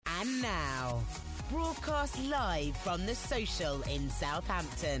And now, broadcast live from the Social in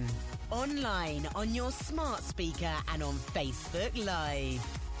Southampton. Online on your smart speaker and on Facebook Live.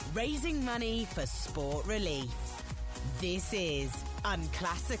 Raising money for sport relief. This is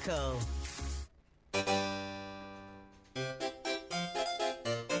Unclassical.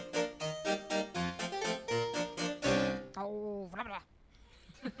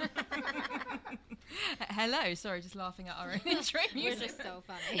 Hello, sorry, just laughing at our own intro music. We're just so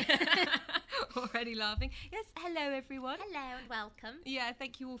funny. Already laughing. Yes, hello everyone. Hello and welcome. Yeah,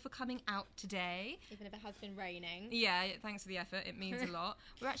 thank you all for coming out today. Even if it has been raining. Yeah, thanks for the effort. It means a lot.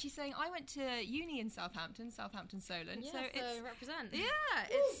 We're actually saying I went to uni in Southampton Solent. Yeah, so it's represent. Yeah,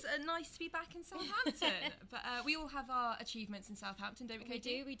 it's nice to be back in Southampton. But we all have our achievements in Southampton, don't we,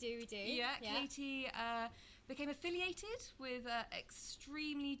 Katie? We do. Yeah, Katie became affiliated with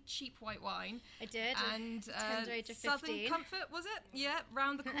extremely cheap white wine. I did. And tender age of Southern 15. Comfort, was it? Yeah,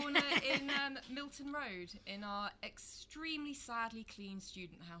 round the corner in Milton Road in our extremely sadly clean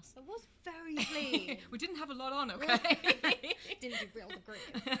student house. It was very clean. We didn't have a lot on, okay? Didn't do real degrees.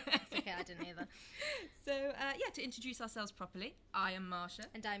 It's okay, I didn't either. So, to introduce ourselves properly, I am Marsha.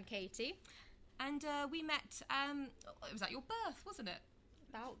 And I'm Katie. And we met, it was at your birth, wasn't it?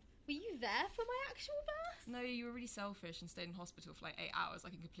 Were you there for my actual birth? No, you were really selfish and stayed in hospital for like 8 hours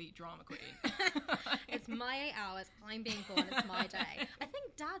like a complete drama queen. It's my 8 hours, I'm being born, it's my day. I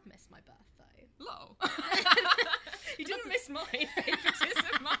think Dad missed my birth though. Lol. You didn't miss mine,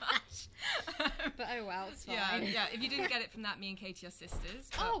 favouritism much. But oh well, it's fine. Yeah, if you didn't get it from that, me and Katie are sisters.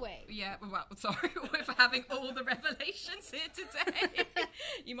 Oh, wait. Yeah, well, sorry for having all the revelations here today.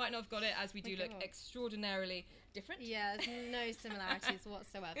 You might not have got it, as we do look extraordinarily different. Yeah, there's no similarities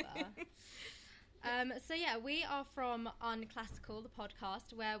whatsoever. We are from Unclassical, the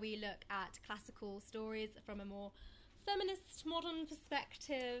podcast, where we look at classical stories from a more feminist, modern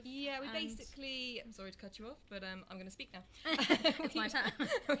perspective. Yeah, we basically... I'm sorry to cut you off, but I'm going to speak now. It's my turn.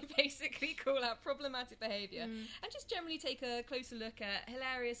 We basically call out problematic behaviour and just generally take a closer look at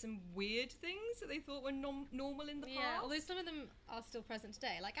hilarious and weird things that they thought were normal in the past. Yeah, although some of them are still present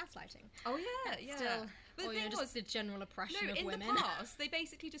today, like gaslighting. Oh, yeah. Still, but the thing just the general oppression of women. In the past, they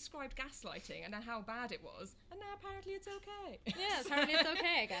basically described gaslighting and how bad it was, and now apparently it's okay. Yeah, apparently it's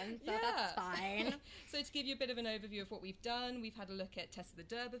okay again, so that's fine. So to give you a bit of an overview of what we've done, we've had a look at Tess of the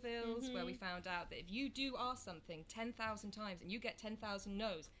D'Urbervilles, where we found out that if you do ask something 10,000 times and you get 10,000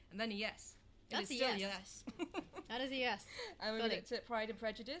 no's, and then a yes, that's it is still yes. That is a yes. And we looked at Pride and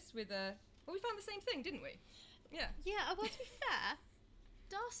Prejudice with we found the same thing, didn't we? Yeah. Yeah, well, to be fair,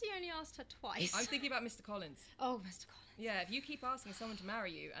 Darcy only asked her twice. I'm thinking about Mr. Collins. Oh, Mr. Collins. Yeah, if you keep asking someone to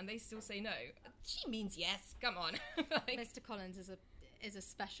marry you and they still say no, she means yes. Come on. Mr. Collins is a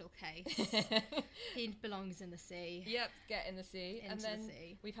special case. He belongs in the sea. Yep, get in the sea. Into the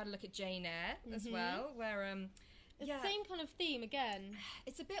sea. We've had a look at Jane Eyre as well, where it's the same kind of theme again.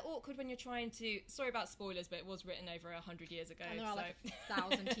 It's a bit awkward when you're trying to... Sorry about spoilers, but it was written over 100 years ago. And there are like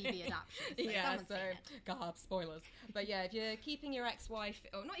 1,000 TV adaptations. So spoilers. But yeah, if you're keeping your ex-wife,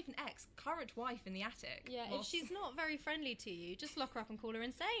 or not even ex, current wife in the attic... Yeah, if she's not very friendly to you, just lock her up and call her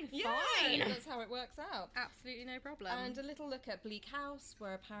insane. Yeah, fine. That's how it works out. Absolutely no problem. And a little look at Bleak House,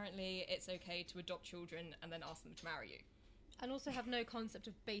 where apparently it's okay to adopt children and then ask them to marry you. And also have no concept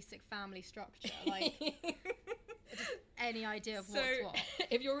of basic family structure. Like... Just any idea of what's what.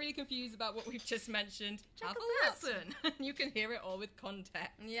 If you're really confused about what we've just mentioned, have a listen. You can hear it all with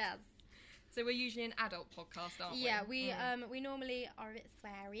context. Yes. So we're usually an adult podcast, aren't we? Yeah, we normally are a bit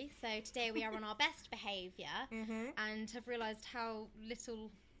sweary. So today we are on our best behaviour and have realised how little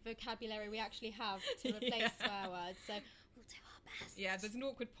vocabulary we actually have to replace swear words. So we'll do our best. Yeah, there's an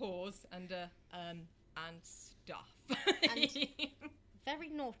awkward pause and stuff. And very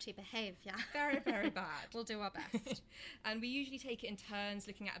naughty behaviour. Very, very bad. We'll do our best. And we usually take it in turns,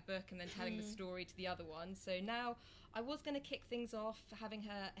 looking at a book and then telling the story to the other one. So now I was going to kick things off having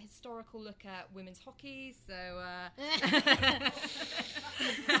a historical look at women's hockey. So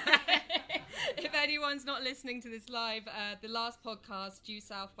if anyone's not listening to this live, the last podcast, Due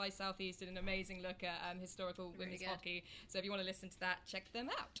South by Southeast, did an amazing look at historical women's hockey. So if you want to listen to that, check them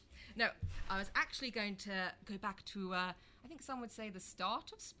out. No, I was actually going to go back to... I think some would say the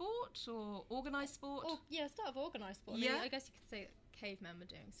start of sport or organised sport. Start of organised sport. Yeah. I guess you could say that cavemen were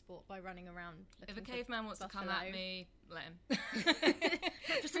doing sport by running around. If a caveman wants to come at me, let him.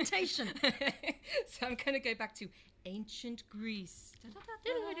 Representation. So I'm going to go back to ancient Greece.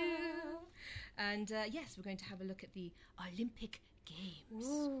 And yes, we're going to have a look at the Olympic Games.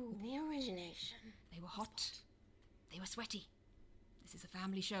 Ooh, the origination. They were hot. They were sweaty. This is a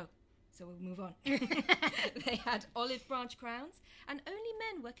family show. so we'll move on. They had olive branch crowns, and only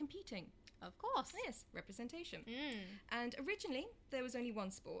men were competing. Of course. Yes, representation. And originally, there was only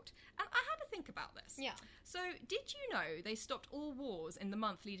one sport. And I had to think about this. Yeah. So, did you know they stopped all wars in the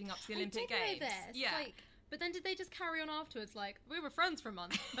month leading up to the Olympic I Games? did know this. Yeah. But then did they just carry on afterwards, like, we were friends for a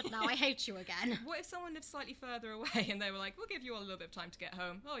month, but now I hate you again? What if someone lived slightly further away and they were like, we'll give you all a little bit of time to get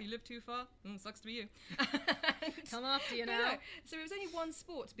home. Oh, you live too far? Sucks to be you. Come after you now. No. So it was only one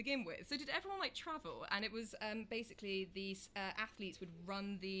sport to begin with. So did everyone travel? And it was basically these athletes would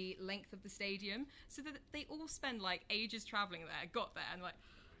run the length of the stadium, so that they all spend ages traveling there, got there, and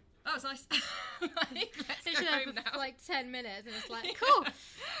that was nice. Let's go home now. For 10 minutes, and it's like, cool. All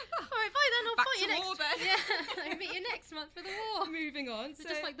right, bye then. I'll Back fight you to next. war then. Yeah, I'll meet you next month for the war. Moving on. So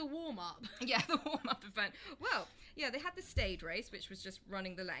just the warm up. Yeah, the warm up event. Well, yeah, they had the stage race, which was just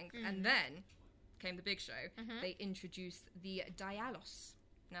running the length, and then came the big show. They introduced the Dialos.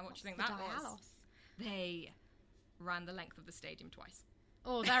 Now, what do you think that was? They ran the length of the stadium twice.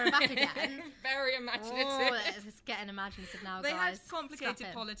 Oh, there and back again. Very imaginative. Oh, it's getting imaginative now, they guys. Had complicated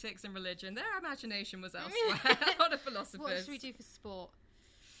politics and religion. Their imagination was elsewhere. A lot of philosophers. What should we do for sport?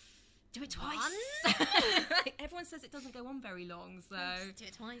 Do it twice. Everyone says it doesn't go on very long, so just do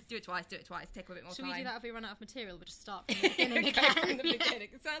it twice. Do it twice. Do it twice. Take a bit more Should time. we do that if we run out of material? We'll just start from the beginning again. From the beginning.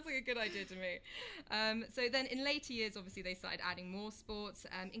 It sounds like a good idea to me. So then, in later years, obviously they started adding more sports,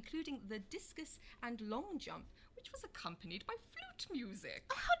 including the discus and long jump, which was accompanied by flute music.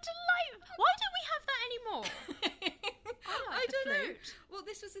 Oh, how delightful! Why don't we have that anymore? I don't know. Well,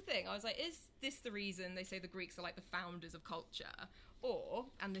 this was the thing. I was like, is this the reason they say the Greeks are the founders of culture? Or,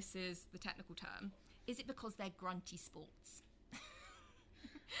 and this is the technical term, is it because they're grunty sports? Oh,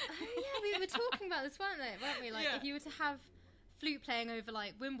 yeah, we were talking about this, weren't we? If you were to have flute playing over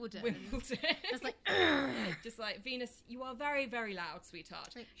Wimbledon. It's just Venus, you are very, very loud,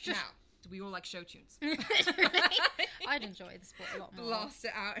 sweetheart. Now, do we all like show tunes? I'd enjoy the sport a lot more. Blast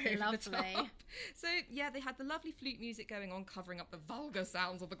it out over the top. So, yeah, they had the lovely flute music going on, covering up the vulgar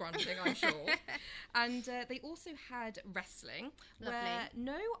sounds of the grunting, I'm sure. And they also had wrestling, where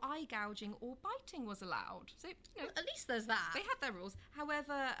no eye gouging or biting was allowed. So, at least there's that. They had their rules.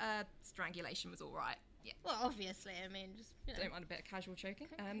 However, strangulation was all right. Yeah. Well, obviously, just, Don't mind a bit of casual choking.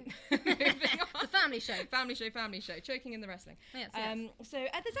 Moving on. It's a family show. Family show. Choking in the wrestling. Yes. So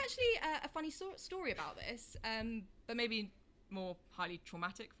there's actually a funny story about this, but maybe more highly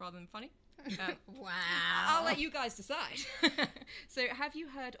traumatic rather than funny. Wow. I'll let you guys decide. So have you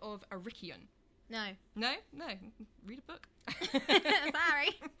heard of Arikion? No. No? Read a book.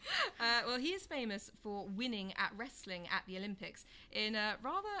 Sorry. Well, he is famous for winning at wrestling at the Olympics in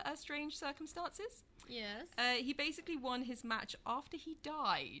rather strange circumstances. Yes. He basically won his match after he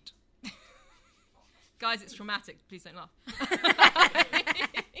died. Guys, it's traumatic. Please don't laugh.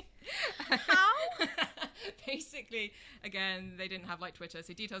 How? Basically, again, they didn't have Twitter,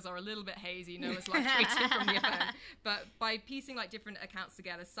 so details are a little bit hazy. No one's tweeting from the event. But by piecing different accounts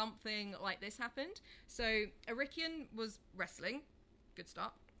together, something like this happened. So Arikion was wrestling. Good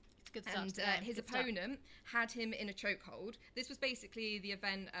start. Good stuff. And his opponent had him in a chokehold. This was basically, the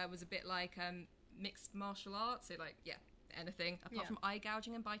event was a bit like mixed martial arts. So anything apart from eye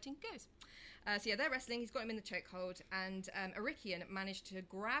gouging and biting goes. So they're wrestling. He's got him in the chokehold, and Arikion managed to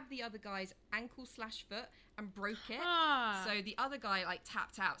grab the other guy's ankle/foot and broke it. So the other guy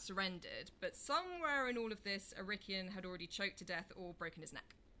tapped out, surrendered. But somewhere in all of this, Arikion had already choked to death or broken his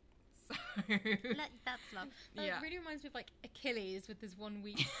neck. So that's love. That really reminds me of Achilles with his 1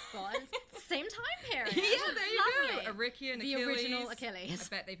 week spot. It's the same time period. Yeah, there you Lovely. go. Arikion, the Achilles. original Achilles.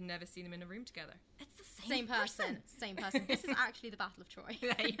 I bet they've never seen them in a room together. It's the same person. Same person. This is actually the Battle of Troy.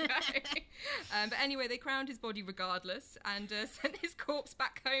 There you go. But anyway, they crowned his body regardless and sent his corpse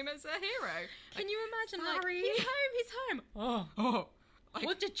back home as a hero. Can you imagine, sorry. He's home. Oh.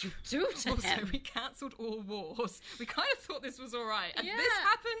 What did you do to also, him? we cancelled all wars. We kind of thought this was all right. And this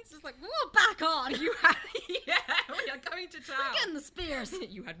happens. It's war back on. You had, we are going to town. We're getting the spears.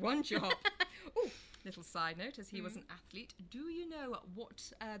 You had one job. Oh, little side note, as he was an athlete. Do you know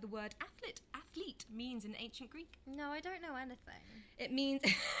what the word athlete means in ancient Greek? No, I don't know anything. It means,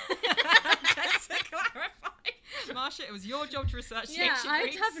 just to clarify, Marsha, it was your job to research the ancient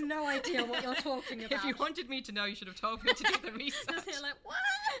Greeks. I have no idea what you're talking about. If you wanted me to know, you should have told me to do the research. Just here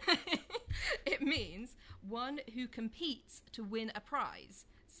what? It means one who competes to win a prize.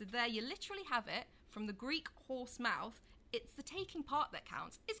 So there you literally have it, from the Greek horse mouth. It's the taking part that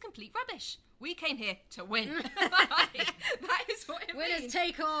counts. It's complete rubbish. We came here to win. That is what it means. Winners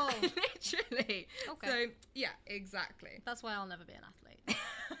take all. Literally. Okay. So, yeah, exactly. That's why I'll never be an athlete.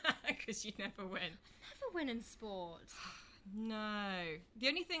 Because you never win. Never win in sport. No. The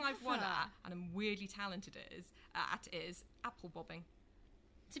only thing I've won Never. at, and I'm weirdly talented is apple bobbing.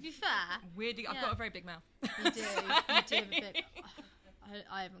 To be fair, Weirdly, I've Yeah. got a very big mouth. you do. You do have a bit.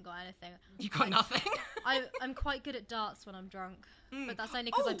 I haven't got anything. You got nothing. I'm quite good at darts when I'm drunk, but that's only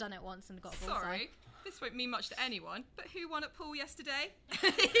because I've done it once and got a bullseye. Sorry, this won't mean much to anyone, but who won at pool yesterday?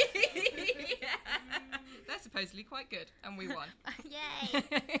 They're supposedly quite good, and we won. Yay!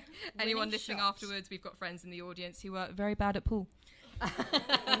 Anyone Winning listening shot. afterwards, we've got friends in the audience who are very bad at pool.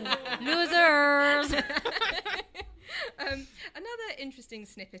 Losers. Another interesting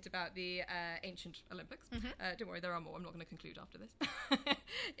snippet about the ancient Olympics, don't worry, there are more, I'm not going to conclude after this,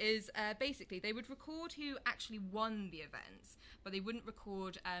 is basically they would record who actually won the events, but they wouldn't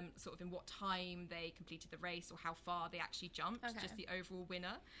record sort of in what time they completed the race or how far they actually jumped, Okay. just the overall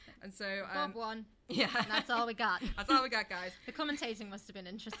winner. And so... Bob won. yeah. That's all we got. That's all we got, guys. The commentating must have been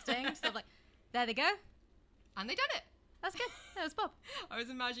interesting. So like, there they go. And they done it. That's good. That was Bob. I was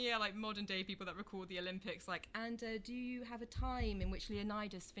imagining, like modern day people that record the Olympics, like, and do you have a time in which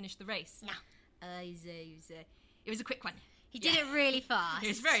Leonidas finished the race? No. It was a quick one. He did it really fast. It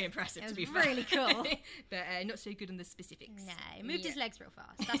was very impressive, It to was be fair. really cool. But not so good on the specifics. No, he moved his Yeah. legs real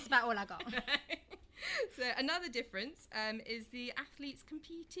fast. That's about all I got. So another difference is the athletes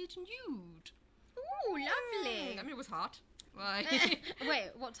competed nude. Ooh, lovely. I mean, it was hot. Like, Wait,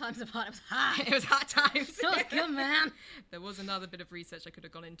 what time's apart? It was hot. it was hot times. That was good, man. There was another bit of research I could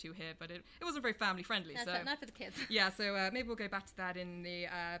have gone into here, but it wasn't very family friendly. That's so not for the kids. yeah, so maybe we'll go back to that in the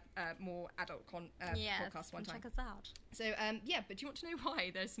more adult Yes, podcast one time. check us out. So yeah, but do you want to know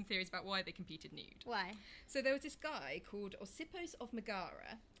why? There's some theories about why they competed nude. Why? So there was this guy called Osippos of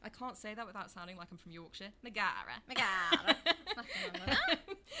Megara. I can't say that without sounding like I'm from Yorkshire. Megara. Megara. Nothing wrong with that.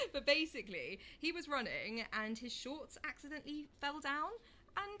 But basically, he was running and his shorts accidentally fell down,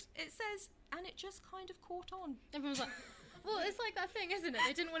 and it says, and it just kind of caught on. Everyone's like, well, it's like that thing, isn't it?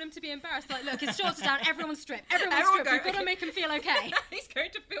 They didn't want him to be embarrassed. Like, look, his shorts are down. Everyone strip. Everyone Everyone strip. go. We've got to make him feel okay. He's going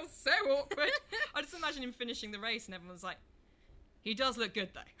to feel so awkward. I just imagine him finishing the race, and everyone's like, he does look good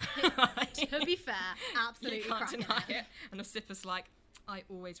though. To be fair, absolutely You can't cracking deny it. it. And Osippos like, I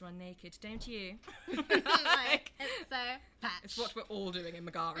always run naked, don't you? Like, it's so patch. It's what we're all doing in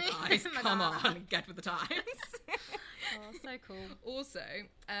Megara, guys. Come Megara. on, get with the times. Oh, so cool. Also,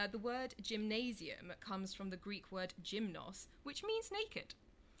 the word gymnasium comes from the Greek word gymnos, which means naked.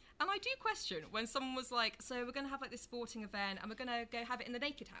 And I do question when someone was like, so we're going to have like this sporting event and we're going to go have it in the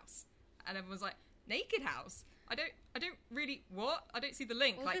naked house. And everyone's like, naked house? I don't really, what? I don't see the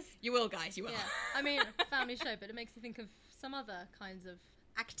link. Well, like, this- you will, guys, you will. Yeah, I mean, family show, but it makes me think of some other kinds of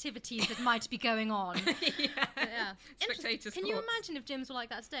activities that might be going on. yeah. But yeah. Spectator Can you sports. imagine if gyms were like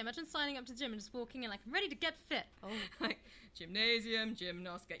that today? Imagine signing up to the gym and just walking in like, I'm ready to get fit. Oh, Like, gymnasium,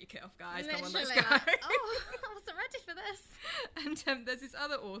 gymnos, get your kit off, guys. Come on, let's literally, go. like, oh, I wasn't ready for this. And there's this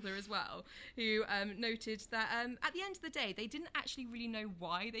other author as well who noted that at the end of the day, they didn't actually really know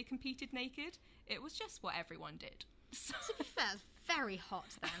why they competed naked. It was just what everyone did. So, To be fair, it's very hot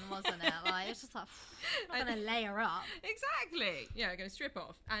then, wasn't it? Like, it's just like, I'm not going to layer up. exactly. Yeah, going to strip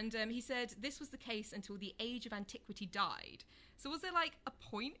off. And he said this was the case until the age of antiquity died. So was there like a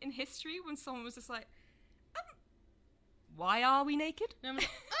point in history when someone was just like, why are we naked? And I'm like,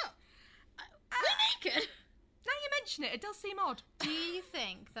 oh, we're naked. Now you mention it, it does seem odd. Do you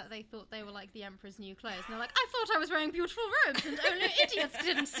think that they thought they were like the emperor's new clothes? And they're like, I thought I was wearing beautiful robes and only idiots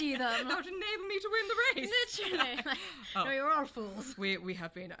didn't see them. That would enable me to win the race. Literally. Like, Oh. no, you're all fools. We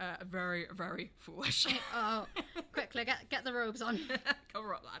have been very, very foolish. Oh, quickly, get the robes on.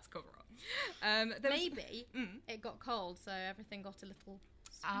 Cover up, lads, cover up. There was- Maybe it got cold, so everything got a little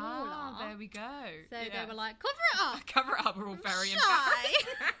smaller. Ah, there we go. So Yeah. they were like, cover it up. Cover it up, we're all very shy. embarrassed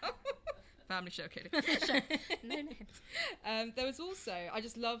now. Family show, Katie. No names. There was also, I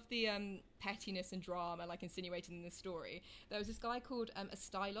just love the pettiness and drama like insinuated in this story. There was this guy called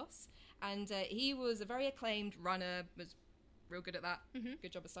Astylos, and he was a very acclaimed runner, was real good at that.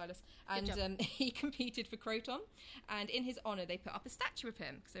 Good job, Astylos. And job. he competed for Croton, and in his honour they put up a statue of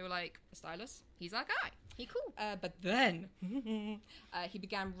him because they were like, Astylos, he's our guy. He cool. But then he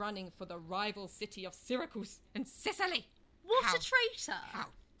began running for the rival city of Syracuse in Sicily. What How- a traitor. How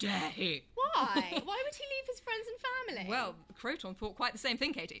dare he? Why? Why would he leave his friends and family? Well, Croton thought quite the same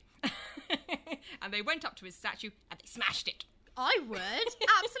thing, Katie. And they went up to his statue and they smashed it. I would.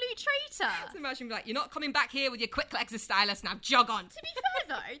 Absolute traitor. So imagine like, you're not coming back here with your quick legs as stylist, now jog on. To be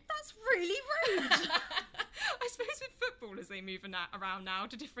fair though, that's really rude. I suppose with footballers they move around now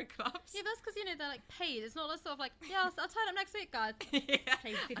to different clubs. Yeah, that's because, you know, they're like paid. It's not a sort of like, yeah, I'll turn up next week, guys. Yeah.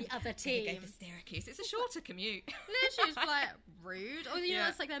 Play for the other You go team. for Syracuse. It's a shorter commute. Literally just like rude. Or, you know, Yeah.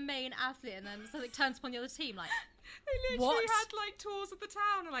 it's like their main athlete and then something turns upon the other team like, They literally What? had like tours of the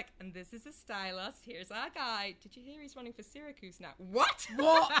town and like, and this is a stylist. Here's our guy. Did you hear he's running for Syracuse now? What?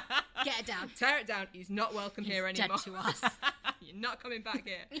 What? Get it down. Tear it down. He's not welcome here He's dead anymore. to us. You're not coming back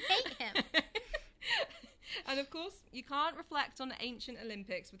here. We hate him. And of course, you can't reflect on the ancient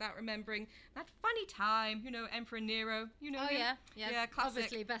Olympics without remembering that funny time, Emperor Nero, Oh, him? yeah. classic.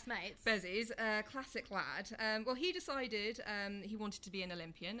 Obviously, best mates. Bezies, classic lad. Well, he decided he wanted to be an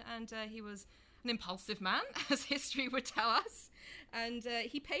Olympian, and he was an impulsive man, as history would tell us. And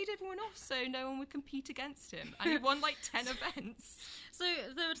he paid everyone off so no one would compete against him. And he won like 10 events. So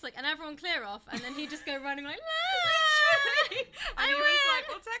they were just like, and everyone clear off, and then he'd just go running like, Literally. And he was like,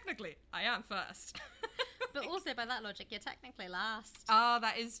 well, technically, I am first. But also, by that logic, you're technically last. Ah,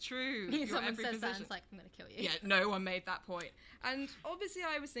 that is true. You're Someone every says that, and position. it's like, I'm going to kill you. Yeah, no one made that point. And obviously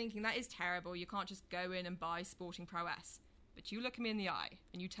I was thinking, that is terrible. You can't just go in and buy sporting prowess. But you look me in the eye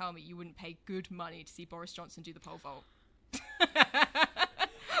and you tell me you wouldn't pay good money to see Boris Johnson do the pole vault.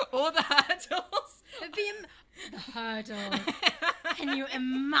 Or the hurdles. It'd be the hurdles. Can you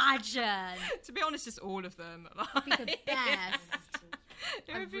imagine? To be honest, just all of them. It'd be the best.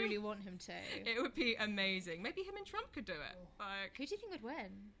 It I would be- really want him to. It would be amazing. Maybe him and Trump could do it. Like, Who do you think would win?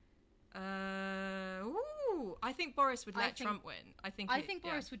 I think Boris would I let think- Trump win. I think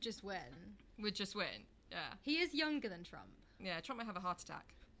Boris would just win. would just win. Yeah. He is younger than Trump. Yeah, Trump might have a heart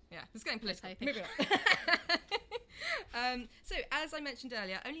attack. Yeah, it's getting Let's political. hope it- Moving on. So, as I mentioned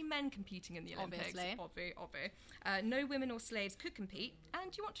earlier, only men competing in the Olympics. Obviously. No women or slaves could compete.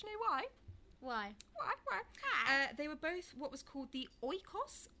 And do you want to know why? Why? Why? They were both what was called the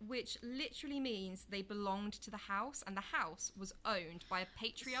oikos, which literally means they belonged to the house, and the house was owned by a So,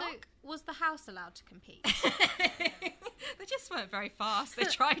 patriarch. was the house allowed to compete? They just weren't very fast. They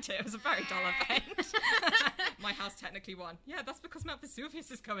tried it. It was a very dull event. My house technically won. Yeah, that's because Mount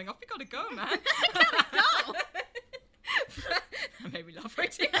Vesuvius is going off. We gotta go, man. Go! That made me laugh way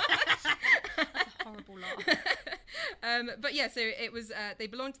too much. That's a horrible laugh. But yeah, so it was. They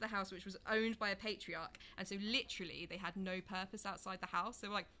belonged to the house, which was owned by a patriarch, and so literally they had no purpose outside the house. They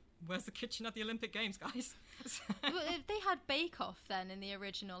were like, "Where's the kitchen at the Olympic Games, guys?" But if they had Bake Off then in the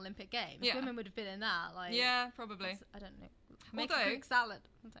original Olympic Games, Yeah. women would have been in that. Like, Yeah, probably. I don't know. Make Although- a Greek salad.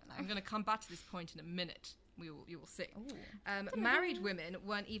 I don't know. I'm going to come back to this point in a minute. You will see. Ooh. Married women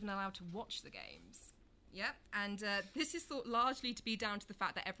weren't even allowed to watch the games. Yep, and this is thought largely to be down to the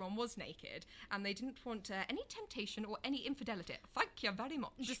fact that everyone was naked, and they didn't want any temptation or any infidelity. Thank you very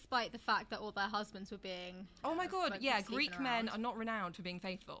much. Despite the fact that all their husbands were being... Oh my god, like, yeah, sleeping Greek men around. are not renowned for being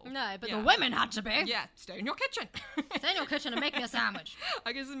faithful. No, but Yeah. the women had to be. Yeah, stay in your kitchen. Stay in your kitchen and make me a sandwich.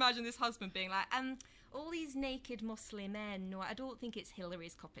 I can just imagine this husband being like, all these naked Muslim men, no, I don't think it's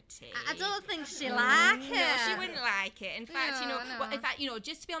Hillary's cup of tea. I don't think she like it. No, she wouldn't like it. In fact, No, well, no. in fact,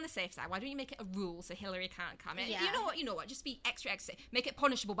 just to be on the safe side, why don't you make it a rule so Hillary can't come in? Yeah. You know what? Just be extra safe. Make it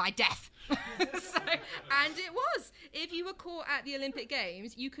punishable by death. And it was. If you were caught at the Olympic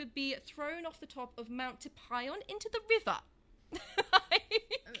Games, you could be thrown off the top of Mount Typion into the river.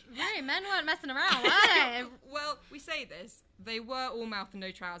 Right, men weren't messing around, were they? Well, we say this. They were all mouth and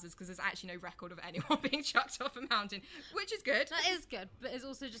no trousers because there's actually no record of anyone being chucked off a mountain, which is good. That is good, but it's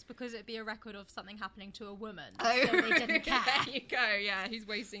also just because it'd be a record of something happening to a woman. Oh, so they didn't care. There you go. Yeah, he's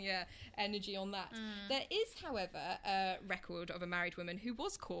wasting energy on that. There is, however, a record of a married woman who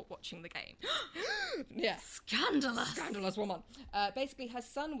was caught watching the game. Yeah. Scandalous. Scandalous woman. Basically, her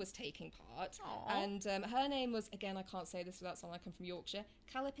son was taking part, Aw. and her name was, again, I can't say this without sounding like I'm from Yorkshire,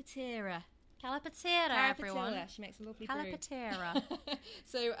 Calipatera. Calipatera, everyone. She makes a lovely brew. Calipatera.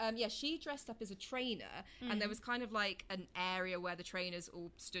 So, she dressed up as a trainer, and there was kind of like an area where the trainers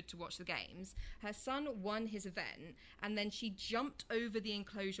all stood to watch the games. Her son won his event, and then she jumped over the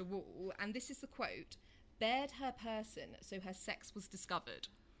enclosure wall, and this is the quote, bared her person so her sex was discovered.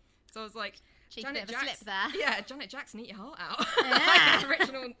 So I was like, Cheeky Janet bit of a slip there. Yeah, Janet Jackson, eat your heart out. Yeah.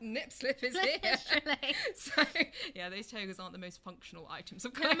 Original nip slip is here. Literally. So, yeah, those togas aren't the most functional items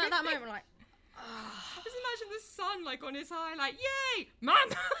of At clothing. that moment, we're like, Just imagine the son, like, on his high, like, yay, Mum!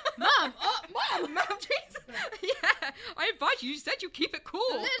 Mum! Oh, Mum! Mum, Jesus! Yeah, I invited you, you said you keep it cool.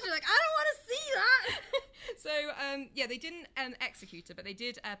 Literally, like, I don't want to see that. So, they didn't execute her, but they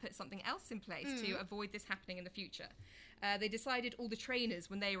did put something else in place to avoid this happening in the future. They decided all the trainers,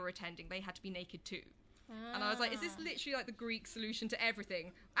 when they were attending, they had to be naked too. And I was like, is this literally like the Greek solution to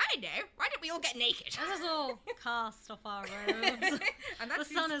everything? I know. Why don't we all get naked? This is all cast off our robes. And that The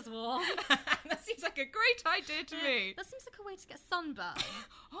seems, sun is warm. that seems like a great idea to me. That seems like a way to get sunburn.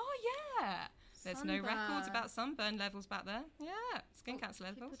 Oh, yeah. There's no records about sunburn levels back there. Yeah, skin cancer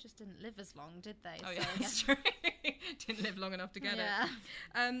levels. People just didn't live as long, did they? Oh, yeah, that's true. Didn't live long enough to get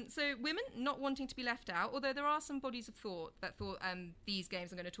it. So women not wanting to be left out, although there are some bodies of thought that thought these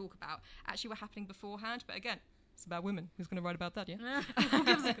games I'm going to talk about actually were happening beforehand. But again, it's about women. Who's going to write about that, yeah?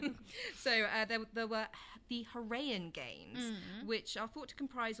 So there were the Heraean Games, which are thought to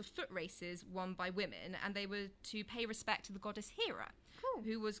comprise of foot races won by women, and they were to pay respect to the goddess Hera,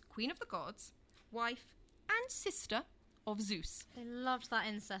 who was queen of the gods, wife and sister of Zeus. They loved that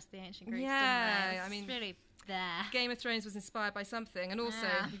incest, the ancient Greeks, Yeah, didn't they? I mean, really there. Game of Thrones was inspired by something, and also,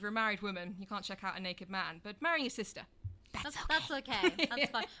 if you're a married woman, you can't check out a naked man, but marrying your sister, that's okay.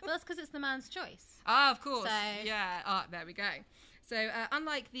 That's fine. Well, that's because it's the man's choice. Ah, of course. So... Yeah. Ah, there we go. So,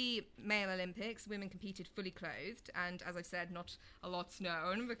 unlike the male Olympics, women competed fully clothed, and as I've said, not a lot's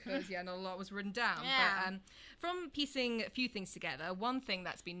known because, not a lot was written down. Yeah. But from piecing a few things together, one thing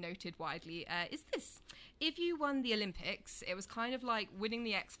that's been noted widely is this. If you won the Olympics, it was kind of like winning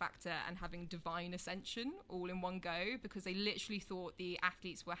the X Factor and having divine ascension all in one go, because they literally thought the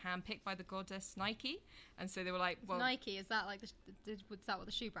athletes were handpicked by the goddess Nike, and so they were like, well... Nike, is that like was that what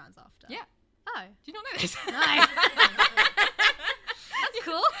the shoe brand's after? Yeah. Oh. Do you not know this? No. That's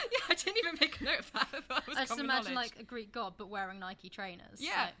cool. Yeah, I didn't even make a note of that. I just imagine like a Greek god, but wearing Nike trainers.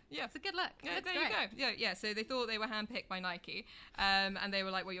 Yeah, so yeah. It's a good look. Yeah, there you go. Yeah. So they thought they were handpicked by Nike, and they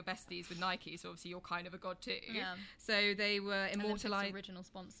were like, well, you're besties with Nike, so obviously you're kind of a god too. Yeah. So they were immortalised. Original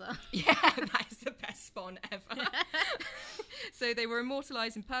sponsor. Yeah, that is the best spawn ever. So they were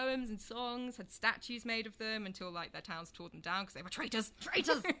immortalised in poems and songs, had statues made of them until like their towns tore them down because they were traitors.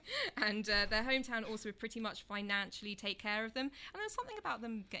 And their hometown also would pretty much financially take care of them. And there was something about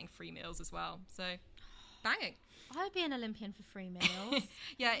them getting free meals as well. So, banging. I'd be an Olympian for free meals.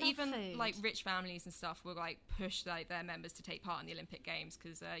 Yeah, Love even food. like rich families and stuff will like push like their members to take part in the Olympic Games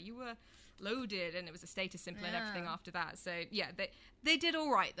because you were loaded and it was a status symbol and everything after that. So yeah, they did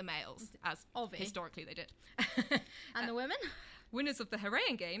all right, the males, as historically they did. And the women? Winners of the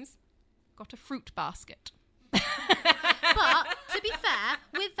Heraean Games got a fruit basket. But to be fair,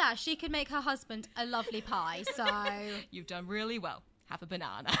 with that she could make her husband a lovely pie. So you've done really well. Have a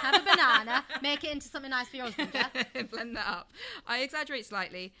banana. Have a banana. Make it into something nice for your husband, yeah? Blend that up. I exaggerate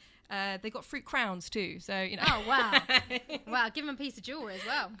slightly. They got fruit crowns too, so, you know. Oh, wow. Wow, give them a piece of jewellery as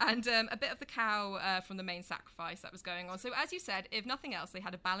well. And a bit of the cow from the main sacrifice that was going on. So, as you said, if nothing else, they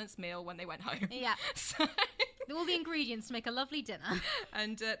had a balanced meal when they went home. Yeah. So... all the ingredients to make a lovely dinner.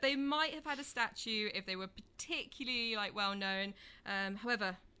 And they might have had a statue if they were particularly, like, well-known.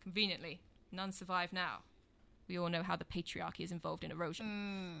 However, conveniently, none survive now. We all know how the patriarchy is involved in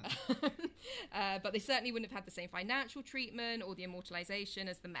erosion. But they certainly wouldn't have had the same financial treatment or the immortalisation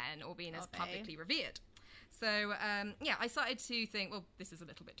as the men, or being as publicly revered. So, I started to think, well, this is a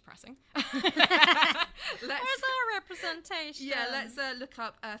little bit depressing. Where's our representation? Yeah, let's look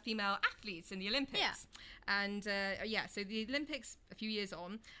up female athletes in the Olympics. Yeah. And, so the Olympics, a few years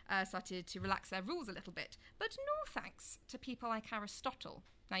on, started to relax their rules a little bit. But no thanks to people like Aristotle.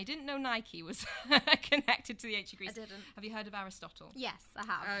 Now, you didn't know Nike was connected to the ancient Greeks. I didn't. Have you heard of Aristotle? Yes, I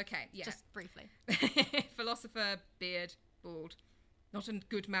have. Okay, yeah. Just briefly. Philosopher, beard, bald. Not a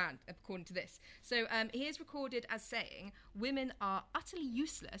good man, according to this. So he is recorded as saying, women are utterly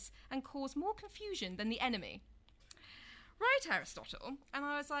useless and cause more confusion than the enemy. Right, Aristotle. And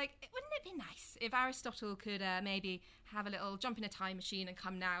I was like, wouldn't it be nice if Aristotle could maybe have a little jump in a time machine and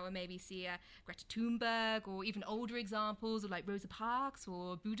come now and maybe see Greta Thunberg, or even older examples of like Rosa Parks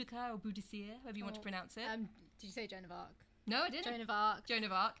or Boudica or Boudicca, however you want to pronounce it. Did you say Joan of Arc? No, I didn't. Joan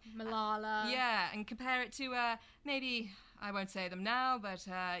of Arc. Malala. Yeah, and compare it to maybe, I won't say them now, but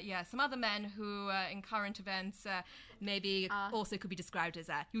some other men who in current events maybe also could be described as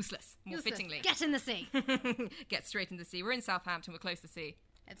useless, more fittingly. Get in the sea. Get straight in the sea. We're in Southampton, we're close to the sea.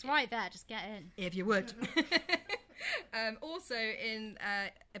 It's right there, just get in. If you would. Also, in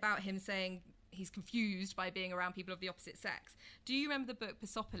about him saying he's confused by being around people of the opposite sex. Do you remember the book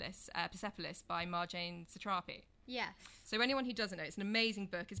Persepolis by Marjane Satrapi? Yes. So anyone who doesn't know, it's an amazing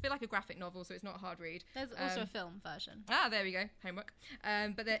book. It's a bit like a graphic novel, so it's not a hard read. There's also a film version. There we go. Homework.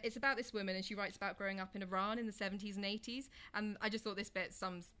 But it's about this woman, and she writes about growing up in Iran in the 70s and 80s. And I just thought this bit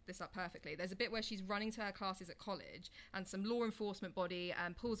sums this up perfectly. There's a bit where she's running to her classes at college, and some law enforcement body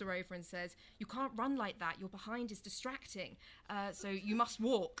pulls her over and says, "You can't run like that. Your behind is distracting. So you must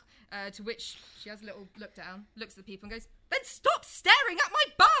walk." To which she has a little look down, looks at the people and goes, "Then stop staring at my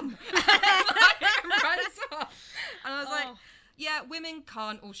bum!" And runs off. And I was like, yeah, women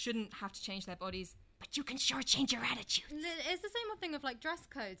can't or shouldn't have to change their bodies. but you can sure change your attitude. It's the same old thing of like dress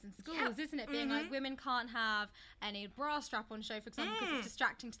codes in schools, isn't it? Being like, women can't have any bra strap on show, for example, because it's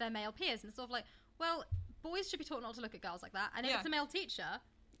distracting to their male peers. And it's sort of like, well, boys should be taught not to look at girls like that. And if it's a male teacher,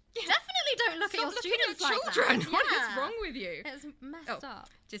 definitely don't look at your students like children. that. What is wrong with you? It's messed up.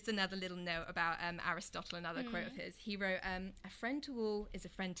 Just another little note about Aristotle, another quote of his. He wrote, a friend to all is a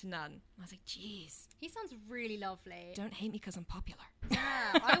friend to none. I was like, geez. He sounds really lovely. Don't hate me because I'm popular. Yeah,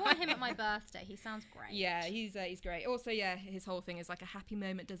 I want him at my birthday. He sounds great. Yeah, he's great. Also, his whole thing is like a happy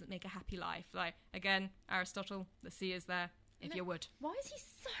moment doesn't make a happy life. Like, again, Aristotle, the sea is there, if you would. Why is he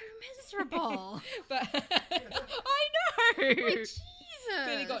so miserable? But I know! Oh, Jesus!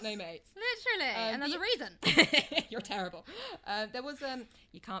 Clearly got no mates. Literally, and there's a reason. You're terrible. There was,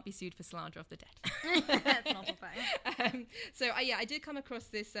 you can't be sued for slander of the dead. That's not a thing. I did come across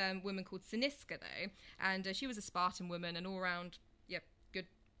this woman called Cynisca, though, and she was a Spartan woman, and all around, good,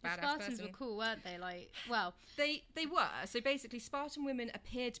 badass Spartans person. were cool, weren't they? Like, well, they were. So basically, Spartan women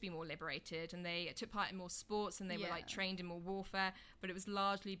appeared to be more liberated, and they took part in more sports, and they were like trained in more warfare. But it was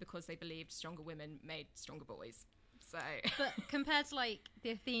largely because they believed stronger women made stronger boys. So, but compared to like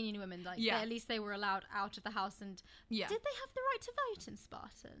the Athenian women, like at least they were allowed out of the house. And did they have the right to vote in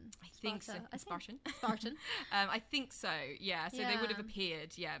Spartan? I think so. Spartan. I think so. Yeah. So they would have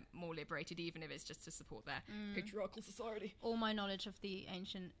appeared, more liberated, even if it's just to support their patriarchal society. All my knowledge of the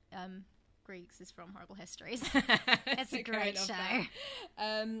ancient Greeks is from Horrible Histories. It's a great show.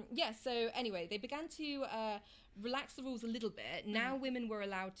 So anyway, they began to relax the rules a little bit. Now women were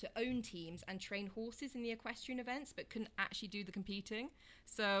allowed to own teams and train horses in the equestrian events, but couldn't actually do the competing.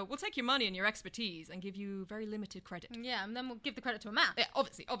 So we'll take your money and your expertise and give you very limited credit. Yeah, and then we'll give the credit to a man. Yeah,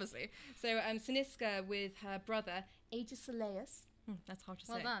 obviously. So Cynisca with her brother Agesilaus. That's hard to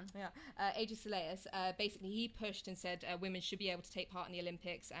say. Well done. Yeah. Agesilaus, basically he pushed and said women should be able to take part in the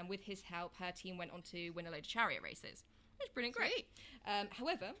Olympics, and with his help her team went on to win a load of chariot races. It's brilliant, great.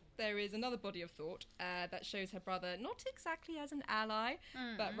 However, there is another body of thought that shows her brother not exactly as an ally,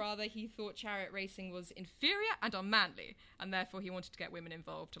 but rather he thought chariot racing was inferior and unmanly, and therefore he wanted to get women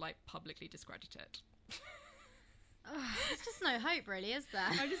involved to like publicly discredit it. There's just no hope, really, is there?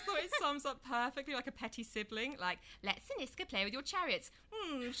 I just thought it sums up perfectly like a petty sibling. Like, let Cynisca play with your chariots.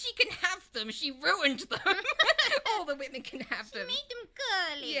 She can have them. She ruined them. All the women can have them. She made them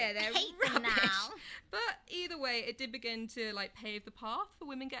girly. Yeah, they're rubbish. them now. But either way, it did begin to like pave the path for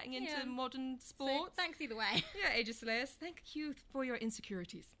women getting into modern sports. So, thanks either way. Yeah, Agesilaus, thank you for your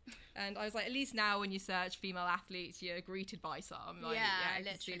insecurities. And I was like, at least now when you search female athletes, you're greeted by some. Like, you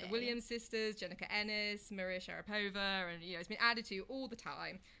can see the Williams sisters, Jenica Ennis, Maria Sharapova, and it's been added to all the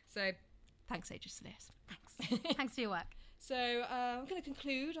time. So thanks, Agesilaus. Thanks. Thanks for your work. So I'm going to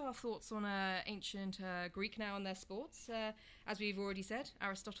conclude our thoughts on ancient Greek now and their sports. As we've already said,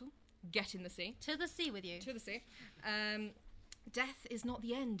 Aristotle, get in the sea. To the sea with you. To the sea. Death is not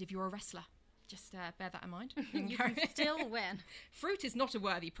the end if you're a wrestler. Just bear that in mind. You can still win. Fruit is not a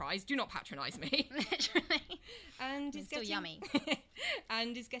worthy prize. Do not patronise me. Literally. And it's still yummy.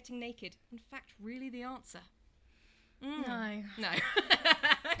 And is getting naked. In fact, really the answer. No.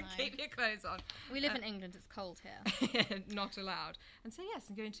 Keep your clothes on. We live in England. It's cold here. Not allowed. And so, yes,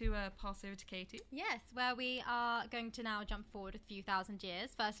 I'm going to pass over to Katie. Yes, where we are going to now jump forward a few thousand years.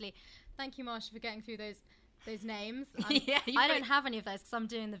 Firstly, thank you, Marsha, for getting through those names. I don't have any of those because I'm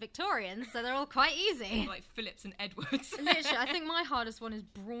doing the Victorians, so they're all quite easy. Like Phillips and Edwards. Literally, I think my hardest one is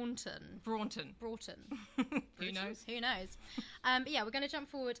Broughton. Who knows? Who knows? But yeah, we're going to jump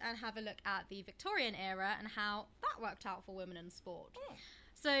forward and have a look at the Victorian era and how that worked out for women in sport.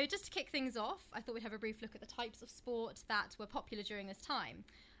 So just to kick things off, I thought we'd have a brief look at the types of sport that were popular during this time.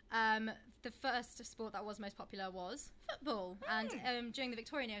 The first sport that was most popular was football, and during the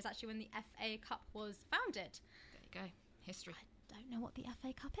Victorian era is actually when the FA Cup was founded. There you go, history. I don't know what the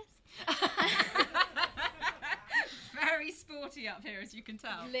FA Cup is. Very sporty up here, as you can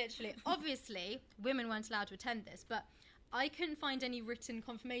tell. Literally. Obviously, women weren't allowed to attend this, but I couldn't find any written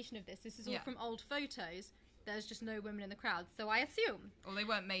confirmation of this. This is all from old photos. There's just no women in the crowd, so I assume. Well, they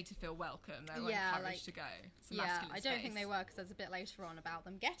weren't made to feel welcome. They were encouraged to go. I don't think they were, because there's a bit later on about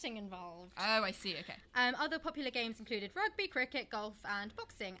them getting involved. Oh, I see, okay. Other popular games included rugby, cricket, golf, and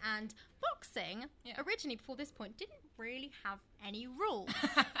boxing. And boxing, originally before this point, didn't really have any rules.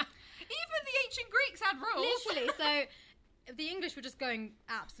 Even the ancient Greeks had rules. Literally, so the English were just going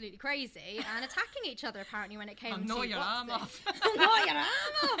absolutely crazy and attacking each other, apparently, when it came to gnaw your arm off. Gnaw your arm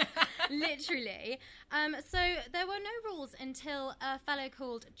off! Literally. So there were no rules until a fellow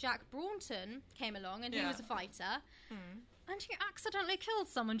called Jack Broughton came along, and he was a fighter. And he accidentally killed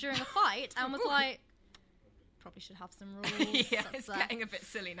someone during a fight and was like, probably should have some rules. Yeah, it's getting a bit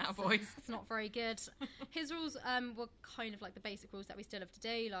silly now, boys. It's not very good. His rules were kind of like the basic rules that we still have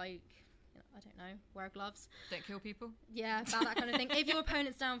today, like, I don't know, wear gloves. Don't kill people. Yeah, about that kind of thing. If your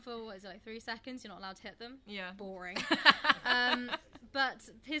opponent's down for, what is it, like 3 seconds, you're not allowed to hit them. Yeah. Boring. But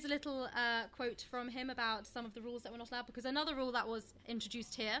here's a little quote from him about some of the rules that we're not allowed, because another rule that was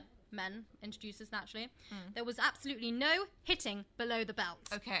introduced here, men introduced us naturally, there was absolutely no hitting below the belt.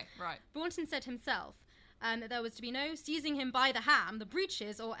 Okay, right. Braunton said himself that there was to be no seizing him by the ham, the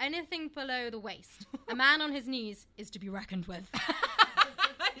breeches, or anything below the waist. A man on his knees is to be reckoned with.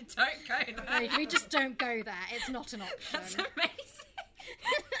 Don't go there. We just don't go there. It's not an option. That's amazing.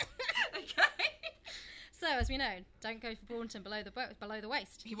 Okay. So, as we know, don't go for Braunton below the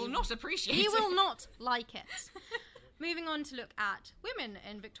waist. He will not appreciate it. He will not like it. Moving on to look at women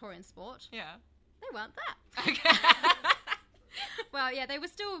in Victorian sport. Yeah. They weren't there. Okay. Well, yeah, they were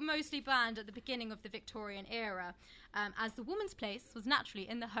still mostly banned at the beginning of the Victorian era, as the woman's place was naturally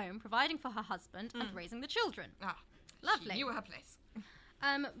in the home, providing for her husband and raising the children. Ah, Lovely. She knew her place.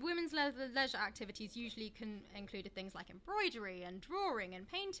 Women's leisure activities usually included things like embroidery and drawing and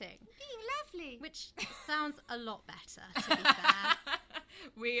painting. Being lovely. Which sounds a lot better, to be fair.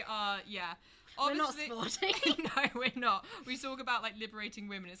 We are, yeah. We're not Obviously, sporting. No, we're not. We talk about like liberating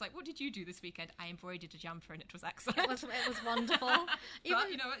women. It's like, what did you do this weekend? I embroidered a jumper and it was excellent. It was wonderful. But,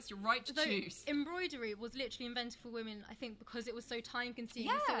 you know, it's your right to choose. Embroidery was literally invented for women, I think, because it was so time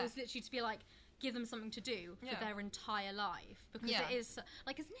consuming. So it was literally to be like, give them something to do for their entire life, because it is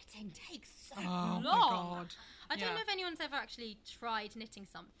like, as knitting takes so long. My God. I don't know if anyone's ever actually tried knitting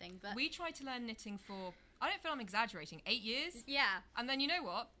something, but we tried to learn knitting for, I don't feel I'm exaggerating, 8 years. Yeah. And then you know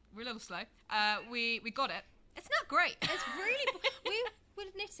what? We're a little slow. We got it. It's not great. It's really we were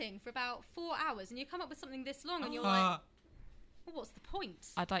knitting for about 4 hours, and you come up with something this long, and you're like, well, what's the point?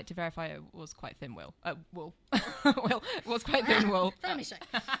 I'd like to verify it was quite thin wool. Wool. Well, it was quite thin wool. Furniture.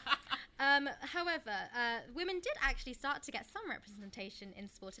 However, women did actually start to get some representation in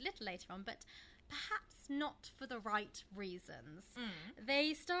sport a little later on, but perhaps not for the right reasons.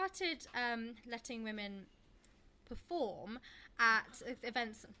 They started letting women perform at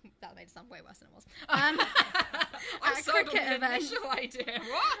events. That made it sound way worse than it was. At cricket events. Idea.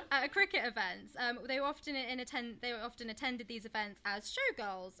 What? At cricket events, they often attended these events as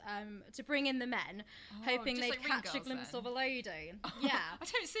showgirls to bring in the men, hoping they'd like catch a ring glimpse girls of a lady. Yeah, I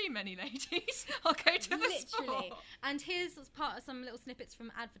don't see many ladies. I'll go to the literally. sport. And here's part of some little snippets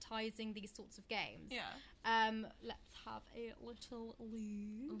from advertising these sorts of games. Yeah. Let's have a little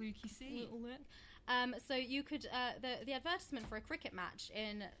look. Lukey see. Little look. So you could the advertisement for a cricket match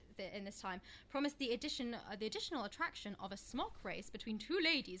in this time promised the additional attraction of a smock race between two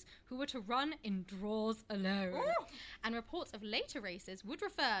ladies who were to run in draws alone. Ooh. And reports of later races would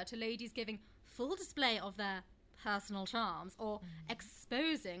refer to ladies giving full display of their personal charms, or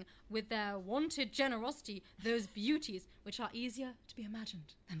exposing with their wanted generosity those beauties which are easier to be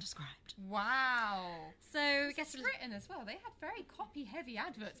imagined than described. Wow. So It's written as well. They had very copy-heavy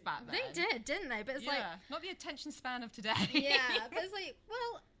adverts back then. They did, didn't they? But it's like, not the attention span of today. yeah, but it's like,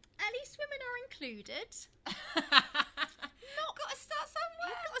 well, at least women are included. Got to start somewhere.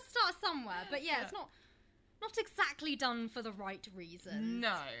 You've got to start somewhere, but yeah, it's not exactly done for the right reasons.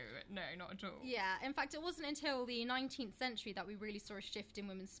 No, not at all. Yeah, in fact, it wasn't until the 19th century that we really saw a shift in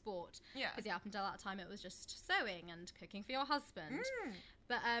women's sport. Yeah. Because up until that time, it was just sewing and cooking for your husband.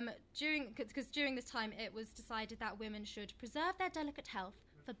 But during this time, it was decided that women should preserve their delicate health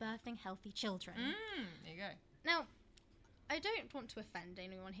for birthing healthy children. There you go. Now, I don't want to offend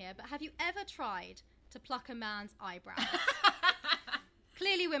anyone here, but have you ever tried to pluck a man's eyebrows?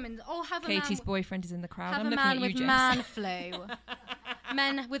 Clearly, women all have Katie's boyfriend is in the crowd. have I'm a looking man at you, with James. man flu.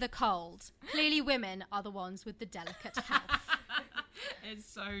 Men with a cold. Clearly, women are the ones with the delicate health.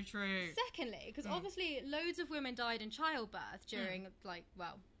 It's so true. Secondly, because obviously loads of women died in childbirth during,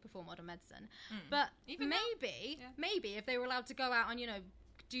 before modern medicine. But Even maybe if they were allowed to go out and,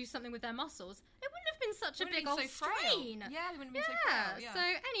 do something with their muscles, it wouldn't have been such a big old so frail. strain. Yeah, they wouldn't have been so frail. Yeah. So,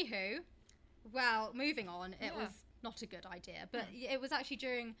 anywho, well, moving on, it was not a good idea. But it was actually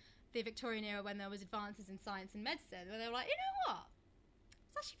during the Victorian era, when there was advances in science and medicine, where they were like, you know what?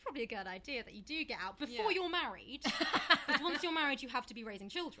 It's actually probably a good idea that you do get out before you're married. Because once you're married, you have to be raising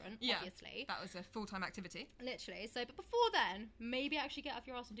children, obviously. That was a full-time activity. Literally. So, but before then, maybe actually get off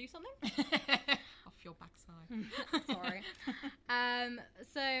your ass and do something. Off your backside. Sorry.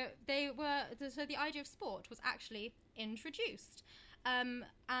 So the idea of sport was actually introduced.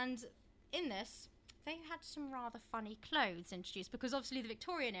 And in this, they had some rather funny clothes introduced, because obviously the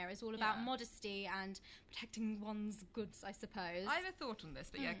Victorian era is all about modesty and protecting one's goods, I suppose. I have a thought on this,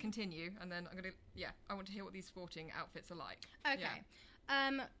 but continue, and then I want to hear what these sporting outfits are like. Okay.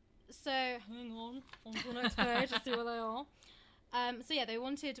 So hang on to the next page to see what they are. They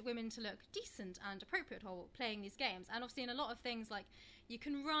wanted women to look decent and appropriate while playing these games. And obviously in a lot of things, like, you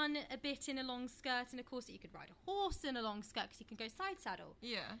can run a bit in a long skirt in a corset, you could ride a horse in a long skirt because you can go side saddle.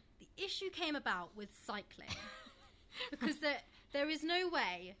 Yeah. The issue came about with cycling. Because there is no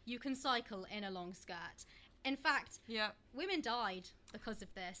way you can cycle in a long skirt. In fact, women died because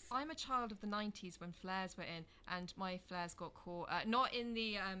of this. I'm a child of the 90s when flares were in, and my flares got caught, not in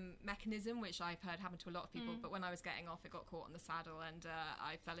the mechanism, which I've heard happened to a lot of people, but when I was getting off, it got caught on the saddle, and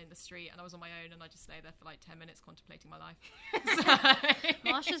I fell in the street, and I was on my own, and I just lay there for like 10 minutes contemplating my life.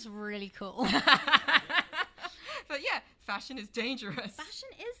 Marsha's really cool. But yeah, fashion is dangerous. Fashion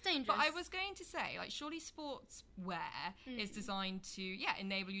is dangerous. But I was going to say, like, surely sportswear is designed to,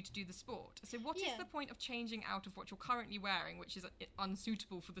 enable you to do the sport. So what is the point of changing out of what you're currently wearing, which is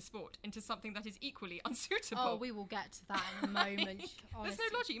unsuitable for the sport, into something that is equally unsuitable? Oh, we will get to that in a moment. There's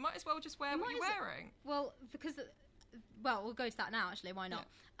no logic. You might as well just wear what you're wearing. Well, because... Well, we'll go to that now, actually. Why not?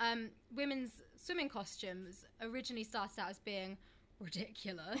 Yeah. Women's swimming costumes originally started out as being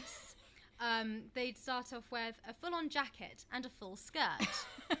ridiculous. They'd start off with a full-on jacket and a full skirt.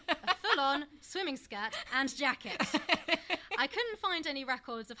 A full-on swimming skirt and jacket. I couldn't find any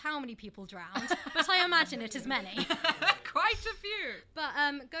records of how many people drowned, but I imagine it is many. Quite a few. But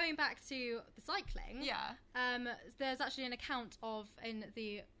going back to the cycling, there's actually an account of, in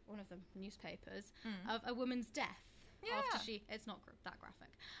one of the newspapers, of a woman's death. After it's not that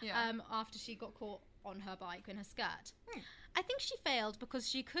graphic, after she got caught on her bike in her skirt. I think she failed because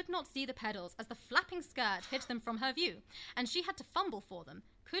she could not see the pedals as the flapping skirt hid them from her view, and she had to fumble for them.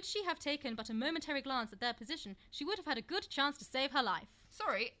 Could she have taken but a momentary glance at their position, she would have had a good chance to save her life.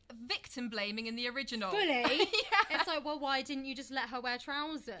 Sorry, victim blaming in the original. Fully? It's like, well, why didn't you just let her wear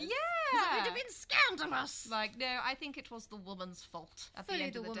trousers? Yeah. It would have been scandalous. Like, no, I think it was the woman's fault at the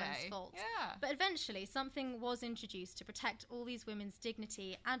end of the day. Fully the woman's fault. Yeah. But eventually, something was introduced to protect all these women's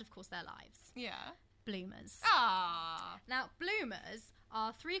dignity and, of course, their lives. Yeah. Bloomers. Ah. Now, bloomers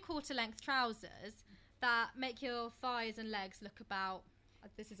are 3/4 length trousers that make your thighs and legs look about...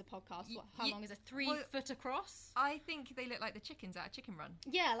 This is a podcast. How long is it? 3 foot across? I think they look like the chickens at a chicken run.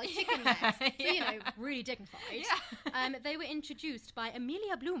 Yeah, like chicken legs. So, really dignified. Yeah. They were introduced by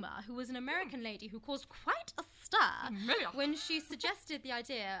Amelia Bloomer, who was an American lady who caused quite a stir when she suggested the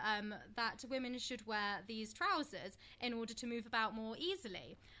idea that women should wear these trousers in order to move about more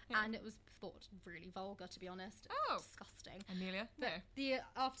easily. Yeah. And it was thought really vulgar, to be honest. Oh. Disgusting. Amelia? No.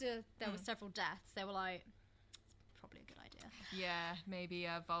 After there were several deaths, they were like... probably a good idea. Yeah, maybe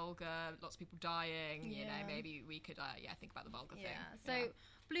vulgar, lots of people dying, you know, maybe we could, think about the vulgar thing. So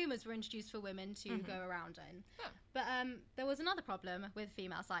bloomers were introduced for women to go around in. Oh. But there was another problem with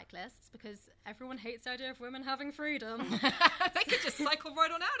female cyclists, because everyone hates the idea of women having freedom. They could just cycle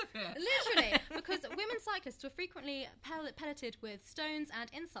right on out of here. Literally, because women cyclists were frequently pelleted with stones and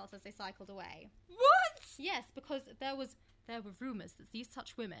insults as they cycled away. What? Yes, because there were rumours that these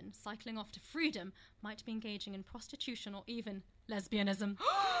such women, cycling off to freedom, might be engaging in prostitution or even lesbianism.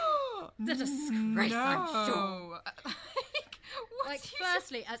 The disgrace, I'm sure.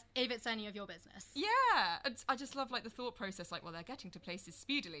 Firstly, as if it's any of your business. Yeah, I just love the thought process. Well, they're getting to places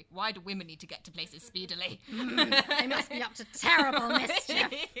speedily. Why do women need to get to places speedily? They must be up to terrible mischief.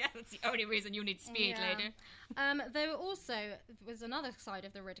 Yeah, that's the only reason you need speed, lady. There was another side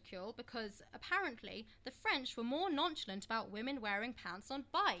of the ridicule, because apparently the French were more nonchalant about women wearing pants on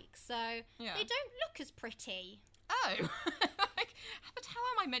bikes, so they don't look as pretty. Oh, but how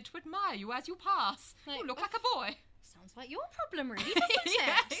am I meant to admire you as you pass? You look like a boy. Sounds like your problem, really, doesn't it?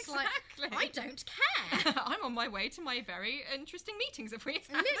 Yeah, exactly. I don't care. I'm on my way to my very interesting meetings if we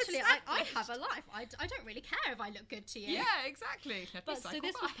literally, I have a life. I don't really care if I look good to you. Yeah, exactly. So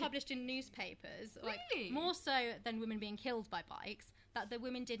this was published in newspapers, really? More so than women being killed by bikes, that the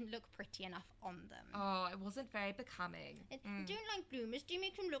women didn't look pretty enough on them. Oh, it wasn't very becoming. Don't like bloomers, do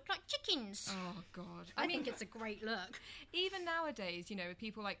make them look like chickens. Oh, God. I think it's a great look. Even nowadays, with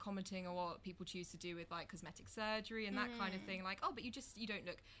people commenting on what people choose to do with cosmetic surgery and that kind of thing, but you don't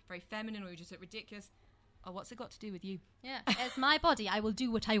look very feminine, or you just look ridiculous. Oh, what's it got to do with you? Yeah, it's my body. I will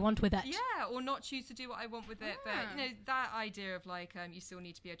do what I want with it. Yeah, or not choose to do what I want with it. But, that idea of, you still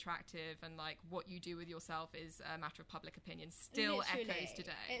need to be attractive and, what you do with yourself is a matter of public opinion still echoes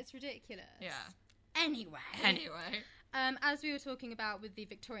today. It's ridiculous. Yeah. Anyway. As we were talking about with the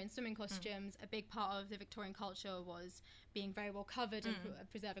Victorian swimming costumes, a big part of the Victorian culture was being very well covered and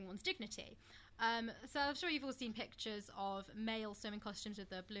preserving one's dignity. So I'm sure you've all seen pictures of male swimming costumes with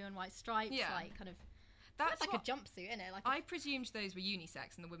the blue and white stripes, like kind of. That's like a jumpsuit, isn't it? Like I presumed those were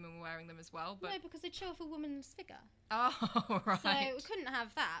unisex and the women were wearing them as well. But no, because they'd show off a woman's figure. Oh, right. So we couldn't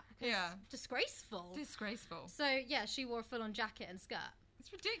have that. Because disgraceful. Disgraceful. So yeah, she wore a full-on jacket and skirt.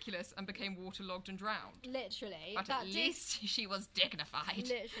 It's ridiculous, and became waterlogged and drowned. Literally. But at least she was dignified.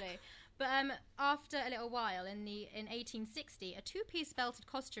 Literally. But after a little while, in 1860, a two-piece belted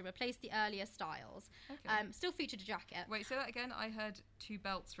costume replaced the earlier styles. Okay. Still featured a jacket. Wait, say that again. I heard two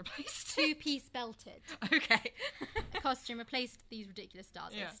belts replaced. Two-piece belted. Okay. Costume replaced these ridiculous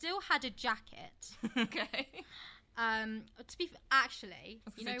styles. Yeah. It still had a jacket. Okay. To be actually,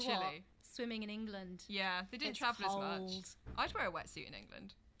 you know chilly. what? Swimming in England. Yeah, they didn't travel as much. I'd wear a wetsuit in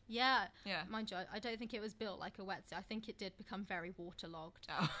England. Yeah. Yeah. Mind you, I don't think it was built like a wetsuit. I think it did become very waterlogged.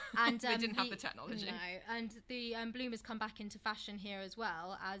 Oh. And they didn't have the technology. No. And the bloomers come back into fashion here as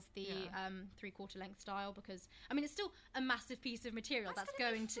well as the three-quarter length style, because I mean it's still a massive piece of material that's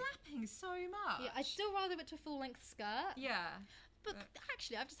going to flapping so much. Yeah, I'd still rather it to a full-length skirt. Yeah. But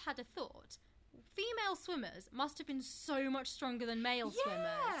actually, I've just had a thought. Female swimmers must have been so much stronger than male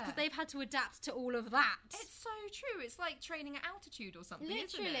swimmers because they've had to adapt to all of that. It's so true. It's like training at altitude or something,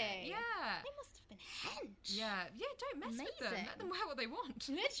 Literally. isn't it? Yeah. They must have been hench. Yeah. Yeah, don't mess with them. Let them wear what they want.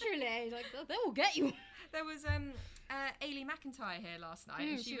 Literally. Like, they will get you. There was Ailey McIntyre here last night.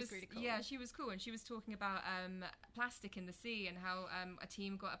 And she was really cool. Yeah, she was cool. And she was talking about plastic in the sea and how a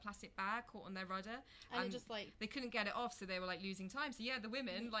team got a plastic bag caught on their rudder. And it just like... They couldn't get it off, so they were like losing time. So yeah, the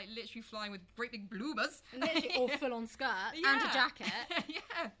women like literally flying with great big bloomers. Literally all full-on skirt and a jacket.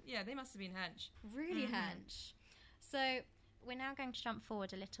 Yeah, they must have been hench. Really hench. So... we're now going to jump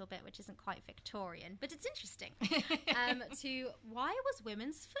forward a little bit, which isn't quite Victorian, but it's interesting, to why was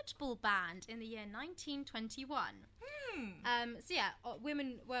women's football banned in the year 1921? So yeah,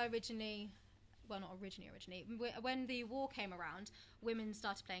 women were originally, well, not originally, when the war came around, women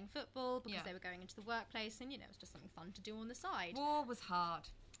started playing football because they were going into the workplace and, you know, it was just something fun to do on the side. War was hard.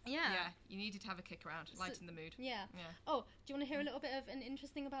 Yeah. Yeah, you needed to have a kick around, lighten the mood. Yeah. Oh, do you want to hear a little bit of an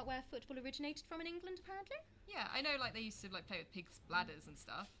interesting about where football originated from in England, apparently? Yeah, I know, like, they used to, like, play with pigs' bladders and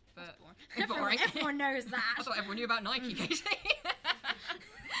stuff, but... It's boring. Everyone knows that. I thought everyone knew about Nike, Katie.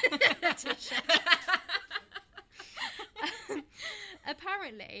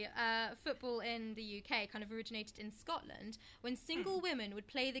 Apparently, football in the UK kind of originated in Scotland when single women would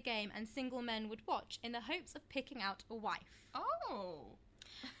play the game and single men would watch in the hopes of picking out a wife. Oh...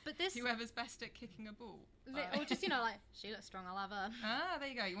 But this... whoever's best at kicking a ball. Or just, you know, like, she looks strong, I'll have her. Ah, there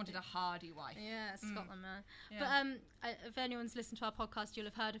you go. You wanted a hardy wife. Yeah, Scotland, man. Yeah. But if anyone's listened to our podcast, you'll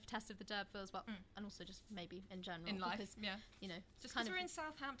have heard of Tess of the D'Urbervilles, well, and also just maybe in general. In life, because, you know... Just because we're in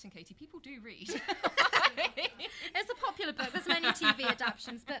Southampton, Katie, people do read. It's a popular book. There's many TV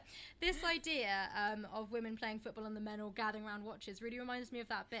adaptations. But this idea of women playing football and the men all gathering around watches really reminds me of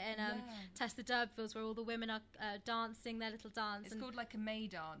that bit in Tess of the D'Urbervilles where all the women are dancing their little dance. It's called like a May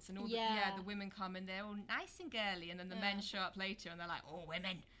dance, and all the women come and they're all nice and girly, and then the men show up later and they're like, oh,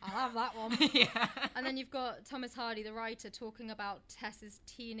 women. I'll have that one. Yeah. And then you've got Thomas Hardy, the writer, talking about Tess's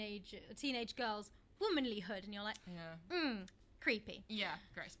teenage girl's womanlyhood, and you're like, creepy. Yeah,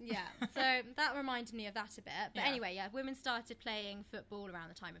 gross. Yeah, so that reminded me of that a bit. But anyway, women started playing football around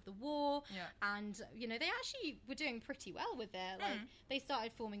the time of the war. Yeah. And, you know, they actually were doing pretty well with it. Like, they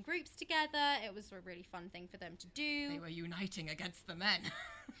started forming groups together. It was a really fun thing for them to do. They were uniting against the men.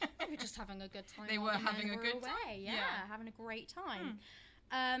 They were just having a good time. They were having a good time. Yeah, having a great time.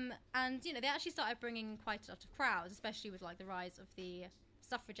 And, you know, they actually started bringing quite a lot of crowds, especially with, like, the rise of the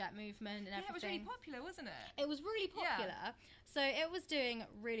suffragette movement and everything. It was really popular, wasn't it? It was really popular. Yeah. So it was doing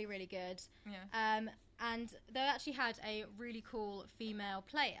really, really good. Yeah. And they actually had a really cool female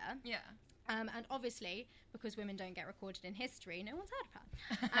player. Yeah. And obviously, because women don't get recorded in history, no one's heard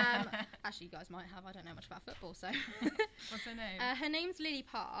of her. Actually, you guys might have. I don't know much about football, so... What's her name? Her name's Lily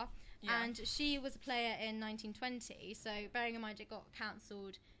Parr, and she was a player in 1920. So bearing in mind it got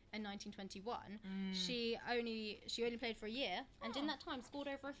cancelled in 1921, she only played for a year, and in that time scored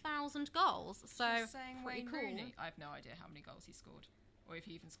over 1,000 goals. So pretty cool. Rooney. I have no idea how many goals he scored, or if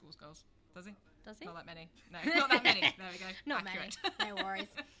he even scores goals. Does he? Does he? Not that many. No, not that many. There we go. Not Accurate. Many. No worries.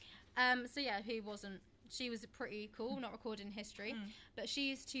 So yeah, he wasn't. She was pretty cool, not recorded in history, but she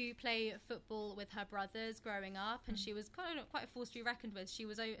used to play football with her brothers growing up, and she was kind of quite a force to be reckoned with. I think she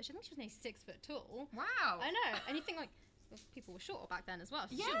was nearly 6 foot tall. Wow. I know, and you think like. People were shorter back then as well.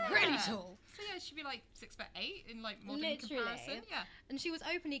 So she was really tall. So yeah, she'd be like 6'8" in like modern comparison. Yeah. And she was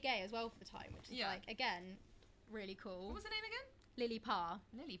openly gay as well for the time, which is like again really cool. What was her name again? Lily Parr.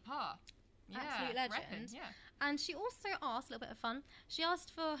 Lily Parr. Yeah, Absolute legend. repping, yeah. And she also asked, a little bit of fun, she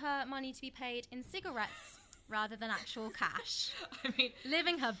asked for her money to be paid in cigarettes rather than actual cash. I mean,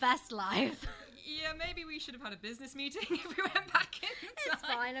 living her best life. Yeah, maybe we should have had a business meeting if we went back in time. It's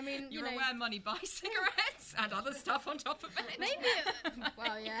fine. I mean, you're aware money buys cigarettes and other stuff on top of it. Maybe.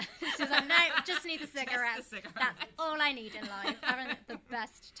 Well, yeah. She's like, no, just need the cigarettes. Just the cigarettes. That's all I need in life. Having the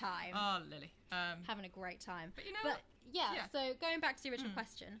best time. Oh, Lily. Having a great time. But you know what? Yeah, so going back to the original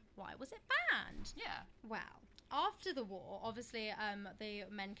question, why was it banned? Yeah. Well, after the war, obviously, the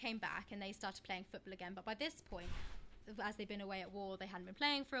men came back and they started playing football again. But by this point, as they'd been away at war, they hadn't been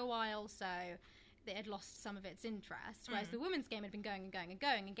playing for a while, so it had lost some of its interest. Whereas the women's game had been going and going and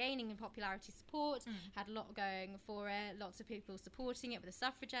going and gaining in popularity support, had a lot going for it, lots of people supporting it with the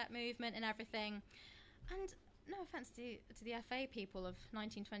suffragette movement and everything. And no offence to the FA people of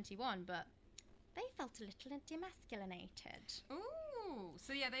 1921, but they felt a little demasculinated. Ooh,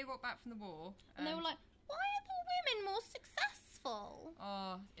 so yeah, they got back from the war. And they were like, why are the women more successful?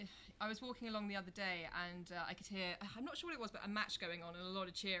 Oh, I was walking along the other day and I could hear, I'm not sure what it was, but a match going on and a lot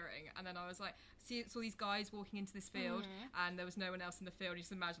of cheering. And then I was like, saw these guys walking into this field and there was no one else in the field. You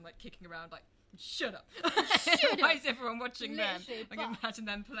just imagine like kicking around like, shut up. Why is everyone watching them? I can imagine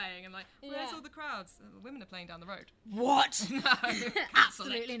them playing and like, where's all the crowds? The women are playing down the road. What? No,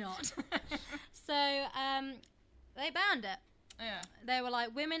 absolutely not. So they banned it. Yeah. They were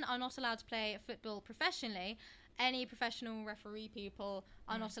like, women are not allowed to play football professionally. Any professional referee people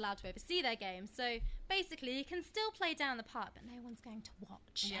are not allowed to oversee their games. So basically, you can still play down the park, but no one's going to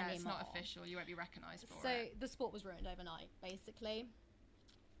watch anymore. Yeah, it's not official. You won't be recognised for it. So the sport was ruined overnight, basically.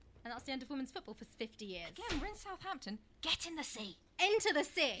 And that's the end of women's football for 50 years. Again, we're in Southampton. Get in the sea. Into the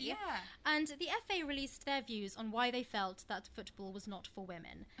sea. Yeah. And the FA released their views on why they felt that football was not for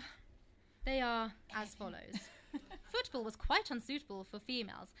women. They are as follows. Football was quite unsuitable for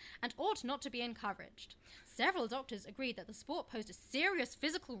females and ought not to be encouraged. Several doctors agreed that the sport posed a serious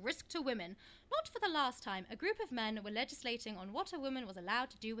physical risk to women. Not for the last time, a group of men were legislating on what a woman was allowed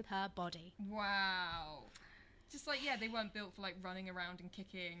to do with her body. Wow. Just like, yeah, they weren't built for like running around and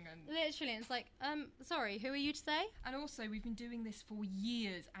kicking and... Literally, it's like, sorry, who are you to say? And also, we've been doing this for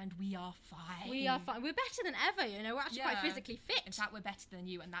years and we are fine. We are fine. We're better than ever, you know, we're actually quite physically fit. In fact, we're better than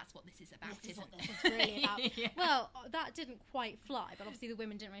you and that's what this is about, This is isn't what it? this is really about. Yeah. Well, that didn't quite fly, but obviously the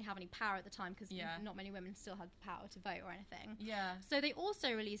women didn't really have any power at the time because not many women still had the power to vote or anything. Yeah. So they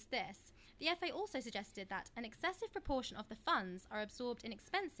also released this. The FA also suggested that an excessive proportion of the funds are absorbed in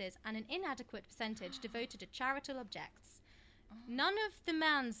expenses and an inadequate percentage devoted to charitable objects. None of the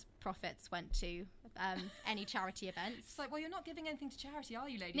man's profits went to any charity events. It's like, well, you're not giving anything to charity, are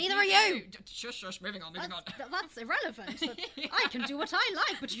you, ladies? Neither are you! Shush, moving on. That's irrelevant. I can do what I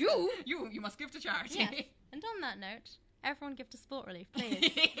like, but you... You must give to charity. Yes. And on that note, everyone give to Sport Relief, please.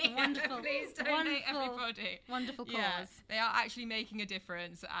 It's a wonderful, please donate, everybody. Wonderful cause. Yeah, they are actually making a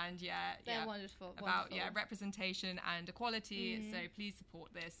difference, and they're wonderful. About representation and equality. So please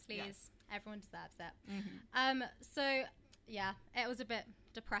support this. Please, yes. Everyone deserves it. So yeah, it was a bit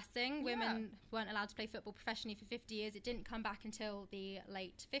depressing. Women weren't allowed to play football professionally for 50 years. It didn't come back until the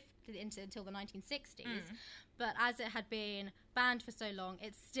late 50s, until the 1960s. But as it had been banned for so long,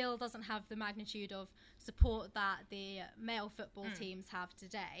 it still doesn't have the magnitude of support that the male football teams have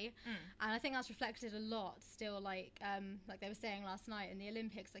today. And I think that's reflected a lot still, like they were saying last night in the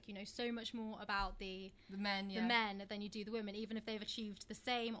Olympics, like, you know, so much more about the men than you do the women, even if they've achieved the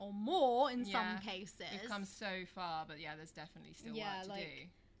same or more in some cases. We've come so far, but there's definitely still work to do.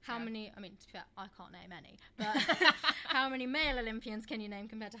 How many, I mean, to be fair, I can't name any, but how many male Olympians can you name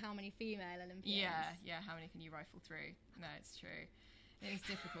compared to how many female Olympians? Yeah, how many can you rifle through? No, it's true. It is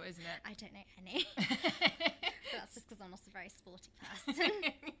difficult, isn't it? I don't know any. But that's just because I'm not a very sporty person.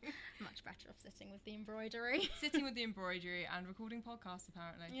 Much better off sitting with the embroidery. Sitting with the embroidery and recording podcasts,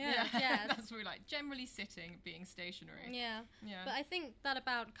 apparently. Yeah. That's what we like. Generally sitting, being stationary. Yeah. But I think that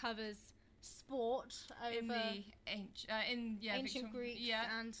about covers sport over in the ancient Greeks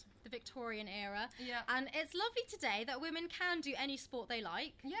and the Victorian era. Yeah. And it's lovely today that women can do any sport they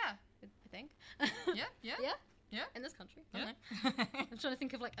like. Yeah. I think. Yeah. In this country. Yeah. I'm trying to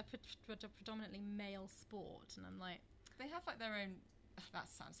think of like a predominantly male sport, and I'm like, they have like their own. That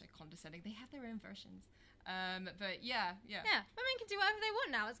sounds so condescending. They have their own versions. But yeah. Women can do whatever they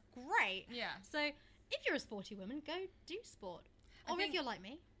want now. It's great. Yeah. So if you're a sporty woman, go do sport. Or if you're like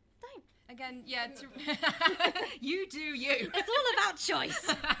me, don't. Again, you do you. It's all about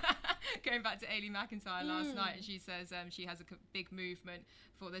choice. Going back to Aileen McIntyre last night, and she says she has a big movement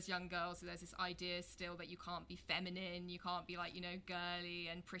for there's young girls, so there's this idea still that you can't be feminine, you can't be like, girly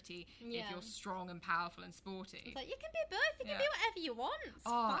and pretty if you're strong and powerful and sporty. It's like, you can be both, you can be whatever you want, it's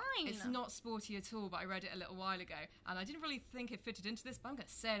fine. It's not sporty at all, but I read it a little while ago, and I didn't really think it fitted into this, but I'm going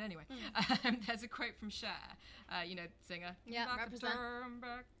to say it anyway. There's a quote from Cher, singer. Yeah, represent.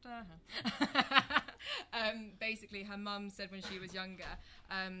 Basically, her mum said when she was younger,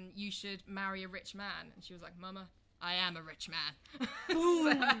 you should marry a rich man. And she was like, Mama, I am a rich man.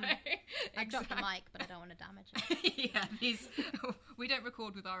 I dropped the mic, but I don't want to damage it. We don't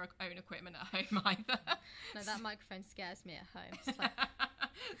record with our own equipment at home either. No, that microphone scares me at home. It's like,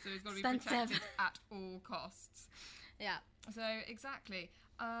 so it's got to be protected at all costs. Yeah. So, exactly.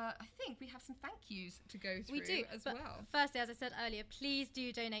 I think we have some thank yous to go through as well. Firstly, as I said earlier, please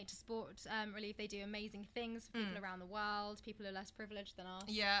do donate to Sport Relief. They do amazing things for people around the world, people who are less privileged than us.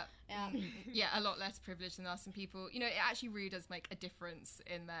 Yeah, a lot less privileged than us, and people, it actually really does make a difference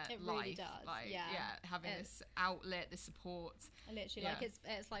in their life. It really does. Like, having this outlet, this support. Literally, like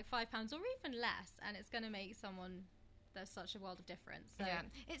it's like £5 or even less, and it's going to make someone. There's such a world of difference. So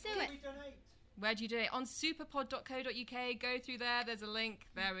it's Where do we donate? Where do you do it? On superpod.co.uk. Go through there. There's a link.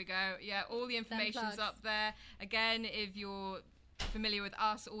 There we go. Yeah, all the information's up there. Again, if you're familiar with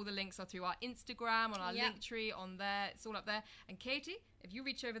us, all the links are through our Instagram, on our link tree, on there. It's all up there. And Katie, if you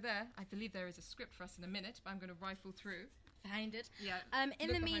reach over there, I believe there is a script for us in a minute, but I'm going to rifle through. Find it. Yeah.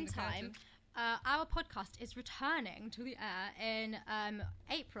 In the meantime, our podcast is returning to the air in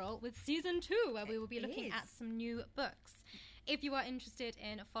April with season 2, where we will be looking at some new books. If you are interested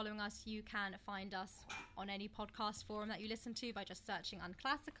in following us, you can find us on any podcast forum that you listen to by just searching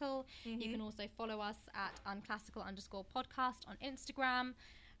Unclassical. You can also follow us at unclassical_podcast on Instagram.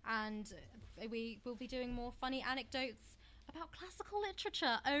 And we will be doing more funny anecdotes about classical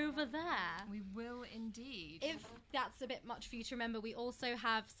literature over there. We will indeed. If that's a bit much for you to remember, we also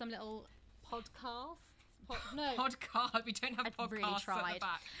have some little podcasts. Podcast. We don't have podcasts really at the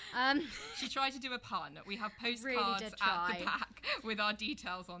back. She tried to do a pun. We have postcards at the back with our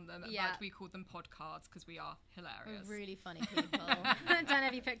details on them, but we call them podcards because we are hilarious. We're really funny people. I don't know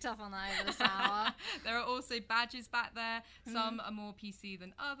if you picked up on that over this hour. There are also badges back there. Some are more PC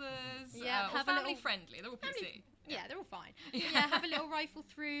than others. Yeah, or family friendly. They're all PC. Yeah, they're all fine. Yeah, have a little rifle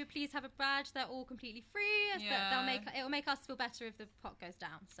through. Please have a badge. They're all completely free. It'll make us feel better if the pot goes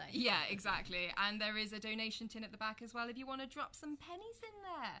down. So yeah, exactly. And there is a donation tin at the back as well if you want to drop some pennies in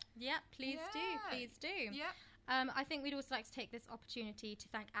there. Yeah, please do. Yeah. I think we'd also like to take this opportunity to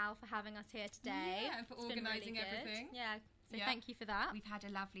thank Al for having us here today. Yeah, and for organising everything. Yeah, so thank you for that. We've had a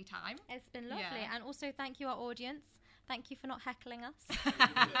lovely time. It's been lovely. And also thank you, our audience. Thank you for not heckling us.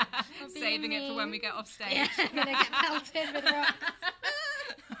 Saving it for when we get off stage. Yeah, I'm going to get pelted with rocks.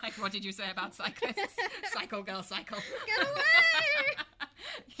 Like, what did you say about cyclists? Cycle, girl, cycle. Get away!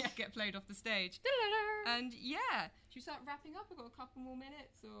 Yeah, get played off the stage. And should we start wrapping up? We've got a couple more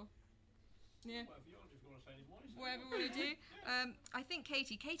minutes, or... Yeah. Whatever we want to do. I think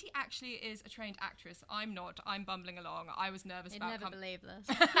Katie actually is a trained actress. I'm not. I'm bumbling along. I was nervous about... You'd never believe this.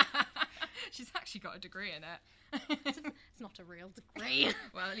 She's actually got a degree in it. It's not a real degree.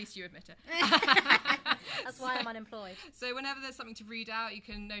 Well, at least you admit it. That's why I'm unemployed. So whenever there's something to read out, you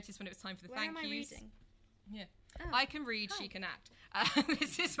can notice when it was time for the thank yous. Where am I reading? Yeah. Oh. I can read, she can act.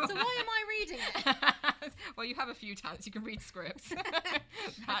 This is so why am I reading it? Well, you have a few talents. You can read scripts.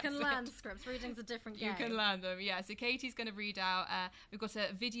 I can learn scripts. Reading's a different game. You can learn them, yeah. So Katie's going to read out. We've got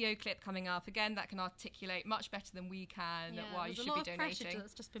a video clip coming up. Again, that can articulate much better than we can why you should be donating. There's a lot of pressure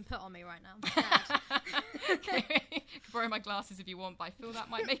that's just been put on me right now. Okay. You can borrow my glasses if you want, but I feel that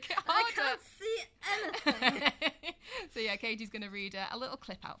might make it harder. I can't see anything. So yeah, Katie's going to read a little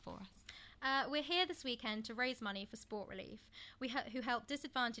clip out for us. We're here this weekend to raise money for Sport Relief, who help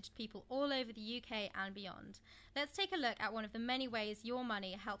disadvantaged people all over the UK and beyond. Let's take a look at one of the many ways your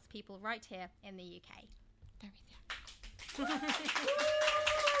money helps people right here in the UK. Very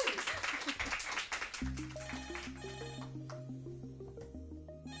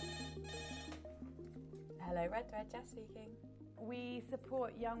Hello, Red Jess speaking. We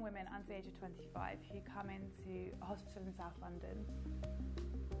support young women under the age of 25 who come into a hospital in South London.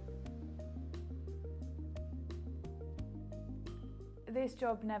 This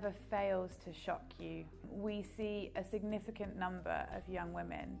job never fails to shock you. We see a significant number of young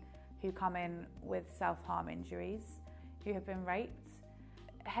women who come in with self-harm injuries, who have been raped,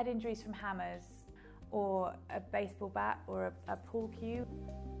 head injuries from hammers, or a baseball bat or a pool cue.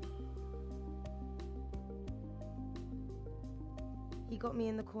 He got me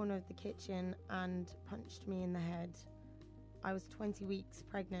in the corner of the kitchen and punched me in the head. I was 20 weeks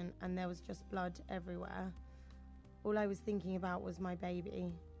pregnant and there was just blood everywhere. All I was thinking about was my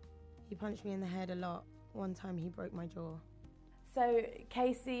baby. He punched me in the head a lot. One time he broke my jaw. So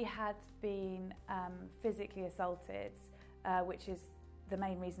Casey had been physically assaulted, which is the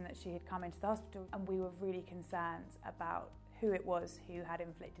main reason that she had come into the hospital, and we were really concerned about who it was who had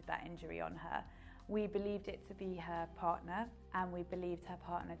inflicted that injury on her. We believed it to be her partner, and we believed her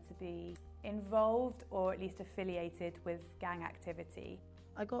partner to be involved or at least affiliated with gang activity.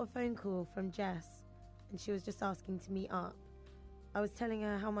 I got a phone call from Jess, and she was just asking to meet up. I was telling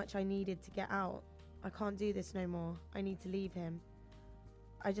her how much I needed to get out. I can't do this no more. I need to leave him.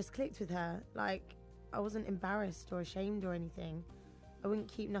 I just clicked with her, like I wasn't embarrassed or ashamed or anything. I wouldn't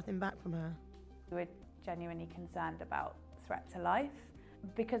keep nothing back from her. We were genuinely concerned about threat to life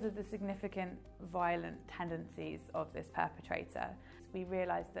because of the significant violent tendencies of this perpetrator. We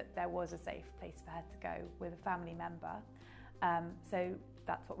realised that there was a safe place for her to go with a family member. So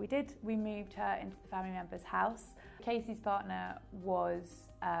that's what we did. We moved her into the family member's house. Casey's partner was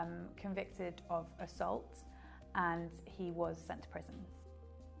convicted of assault and he was sent to prison.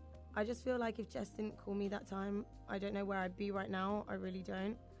 I just feel like if Jess didn't call me that time, I don't know where I'd be right now. I really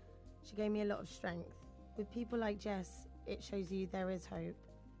don't. She gave me a lot of strength. With people like Jess, it shows you there is hope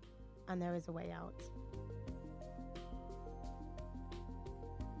and there is a way out.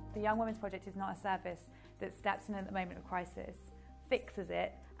 The Young Women's Project is not a service that steps in at the moment of crisis, fixes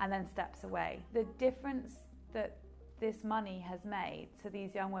it, and then steps away. The difference that this money has made to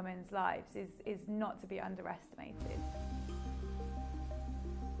these young women's lives is not to be underestimated.